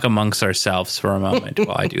talk amongst ourselves for a moment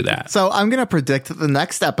while I do that. So I'm going to predict that the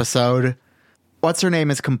next episode,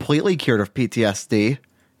 what's-her-name is completely cured of PTSD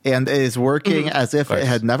and is working as if it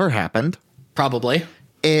had never happened. Probably.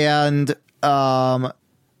 And Garner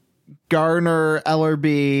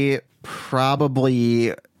Ellerby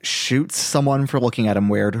probably shoots someone for looking at him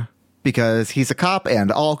weird because he's a cop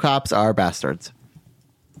and all cops are bastards.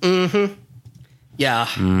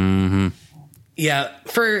 Yeah. Yeah.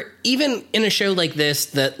 For even in a show like this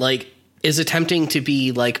that like is attempting to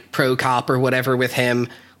be like pro cop or whatever with him,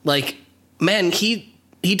 like, man, he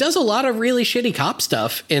does a lot of really shitty cop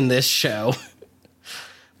stuff in this show.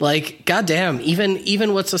 Like, goddamn,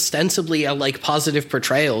 even what's ostensibly a like positive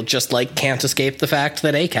portrayal just like can't escape the fact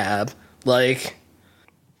that ACAB, like.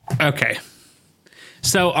 Okay.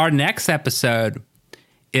 So our next episode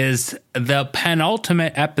is the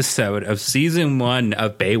penultimate episode of season 1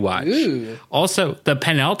 of Baywatch. Ooh. Also, the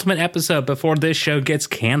penultimate episode before this show gets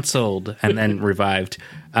canceled and then revived.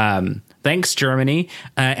 Thanks, Germany.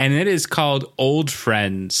 And it is called Old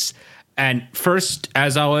Friends. And first,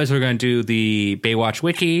 as always, we're going to do the Baywatch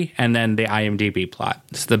Wiki and then the IMDb plot.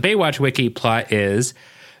 So the Baywatch Wiki plot is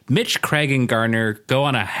Mitch, Craig, and Garner go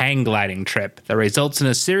on a hang gliding trip that results in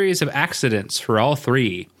a series of accidents for all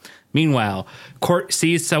three. Meanwhile, Court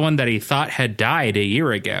sees someone that he thought had died a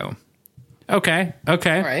year ago. Okay. All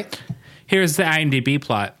right. Here's the IMDb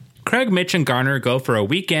plot. Craig, Mitch, and Garner go for a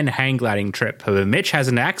weekend hang gliding trip, but Mitch has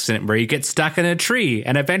an accident where he gets stuck in a tree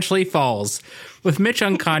and eventually falls. With Mitch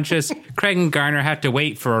unconscious, Craig and Garner have to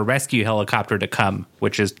wait for a rescue helicopter to come,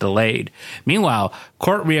 which is delayed. Meanwhile,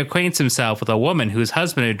 Court reacquaints himself with a woman whose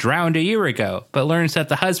husband had drowned a year ago, but learns that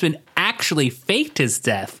the husband actually faked his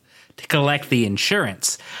death to collect the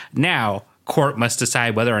insurance. Now, Court must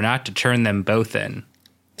decide whether or not to turn them both in.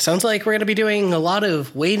 Sounds like we're going to be doing a lot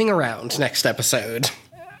of waiting around next episode.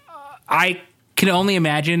 I can only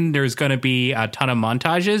imagine there's going to be a ton of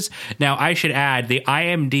montages. Now, I should add, the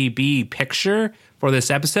IMDb picture for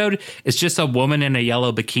this episode is just a woman in a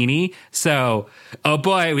yellow bikini. So, oh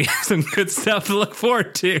boy, we have some good stuff to look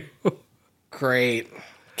forward to. Great.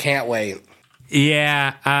 Can't wait.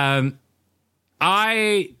 Yeah.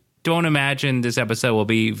 I don't imagine this episode will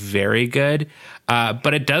be very good,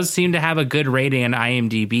 but it does seem to have a good rating on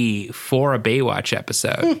IMDb for a Baywatch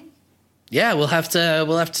episode. Yeah, we'll have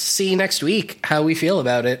to see next week how we feel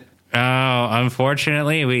about it. Oh,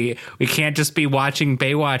 unfortunately, we can't just be watching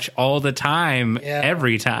Baywatch all the time,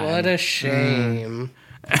 every time. What a shame.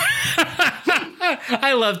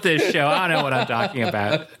 I love this show. I don't know what I'm talking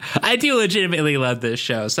about. I do legitimately love this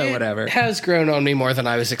show, so whatever. It has grown on me more than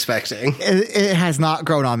I was expecting. It has not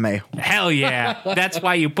grown on me. Hell yeah. That's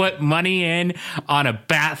why you put money in on a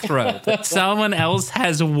bathrobe that someone else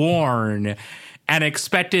has worn and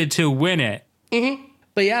expected to win it. Mm-hmm.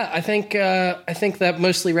 But yeah, I think that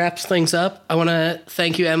mostly wraps things up. I want to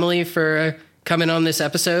thank you, Emily, for coming on this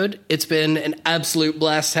episode. It's been an absolute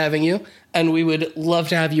blast having you, and we would love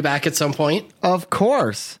to have you back at some point. Of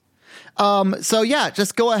course. So yeah,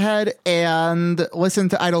 just go ahead and listen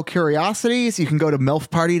to Idle Curiosities. You can go to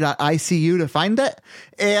milfparty.icu to find it.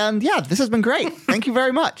 And yeah, this has been great. Thank you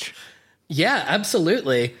very much. Yeah,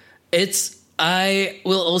 absolutely. I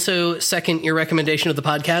will also second your recommendation of the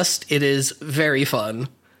podcast. It is very fun,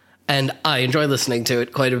 and I enjoy listening to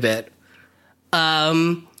it quite a bit.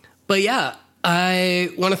 But yeah,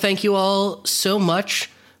 I want to thank you all so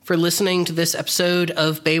much for listening to this episode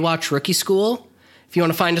of Baywatch Rookie School. If you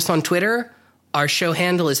want to find us on Twitter, our show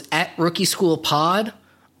handle is @RookieSchoolPod.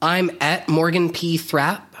 I'm @Morgan P.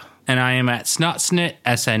 Thrapp. And I am @Snotsnit,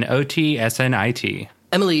 SNOTSNIT.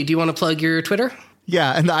 Emily, do you want to plug your Twitter?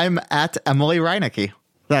 Yeah, and I'm @Emily Reineke.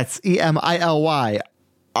 That's EMILYREINEKE.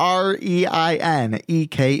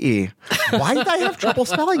 Why did I have trouble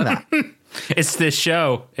spelling that? It's this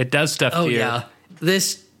show. It does stuff to you. Oh, yeah.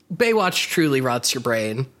 This Baywatch truly rots your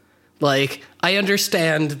brain. Like, I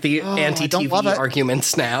understand the anti-TV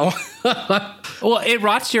arguments now. Well, it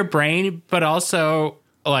rots your brain, but also,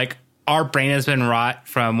 like, our brain has been rot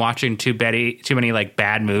from watching too many like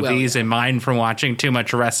bad movies, and mine from watching too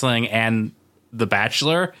much wrestling and The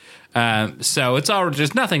Bachelor. So it's all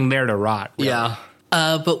just nothing there to rot. Really. Yeah.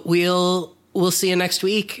 But we'll see you next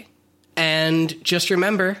week. And just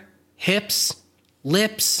remember, hips,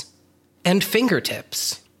 lips, and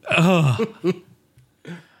fingertips.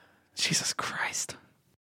 Jesus Christ.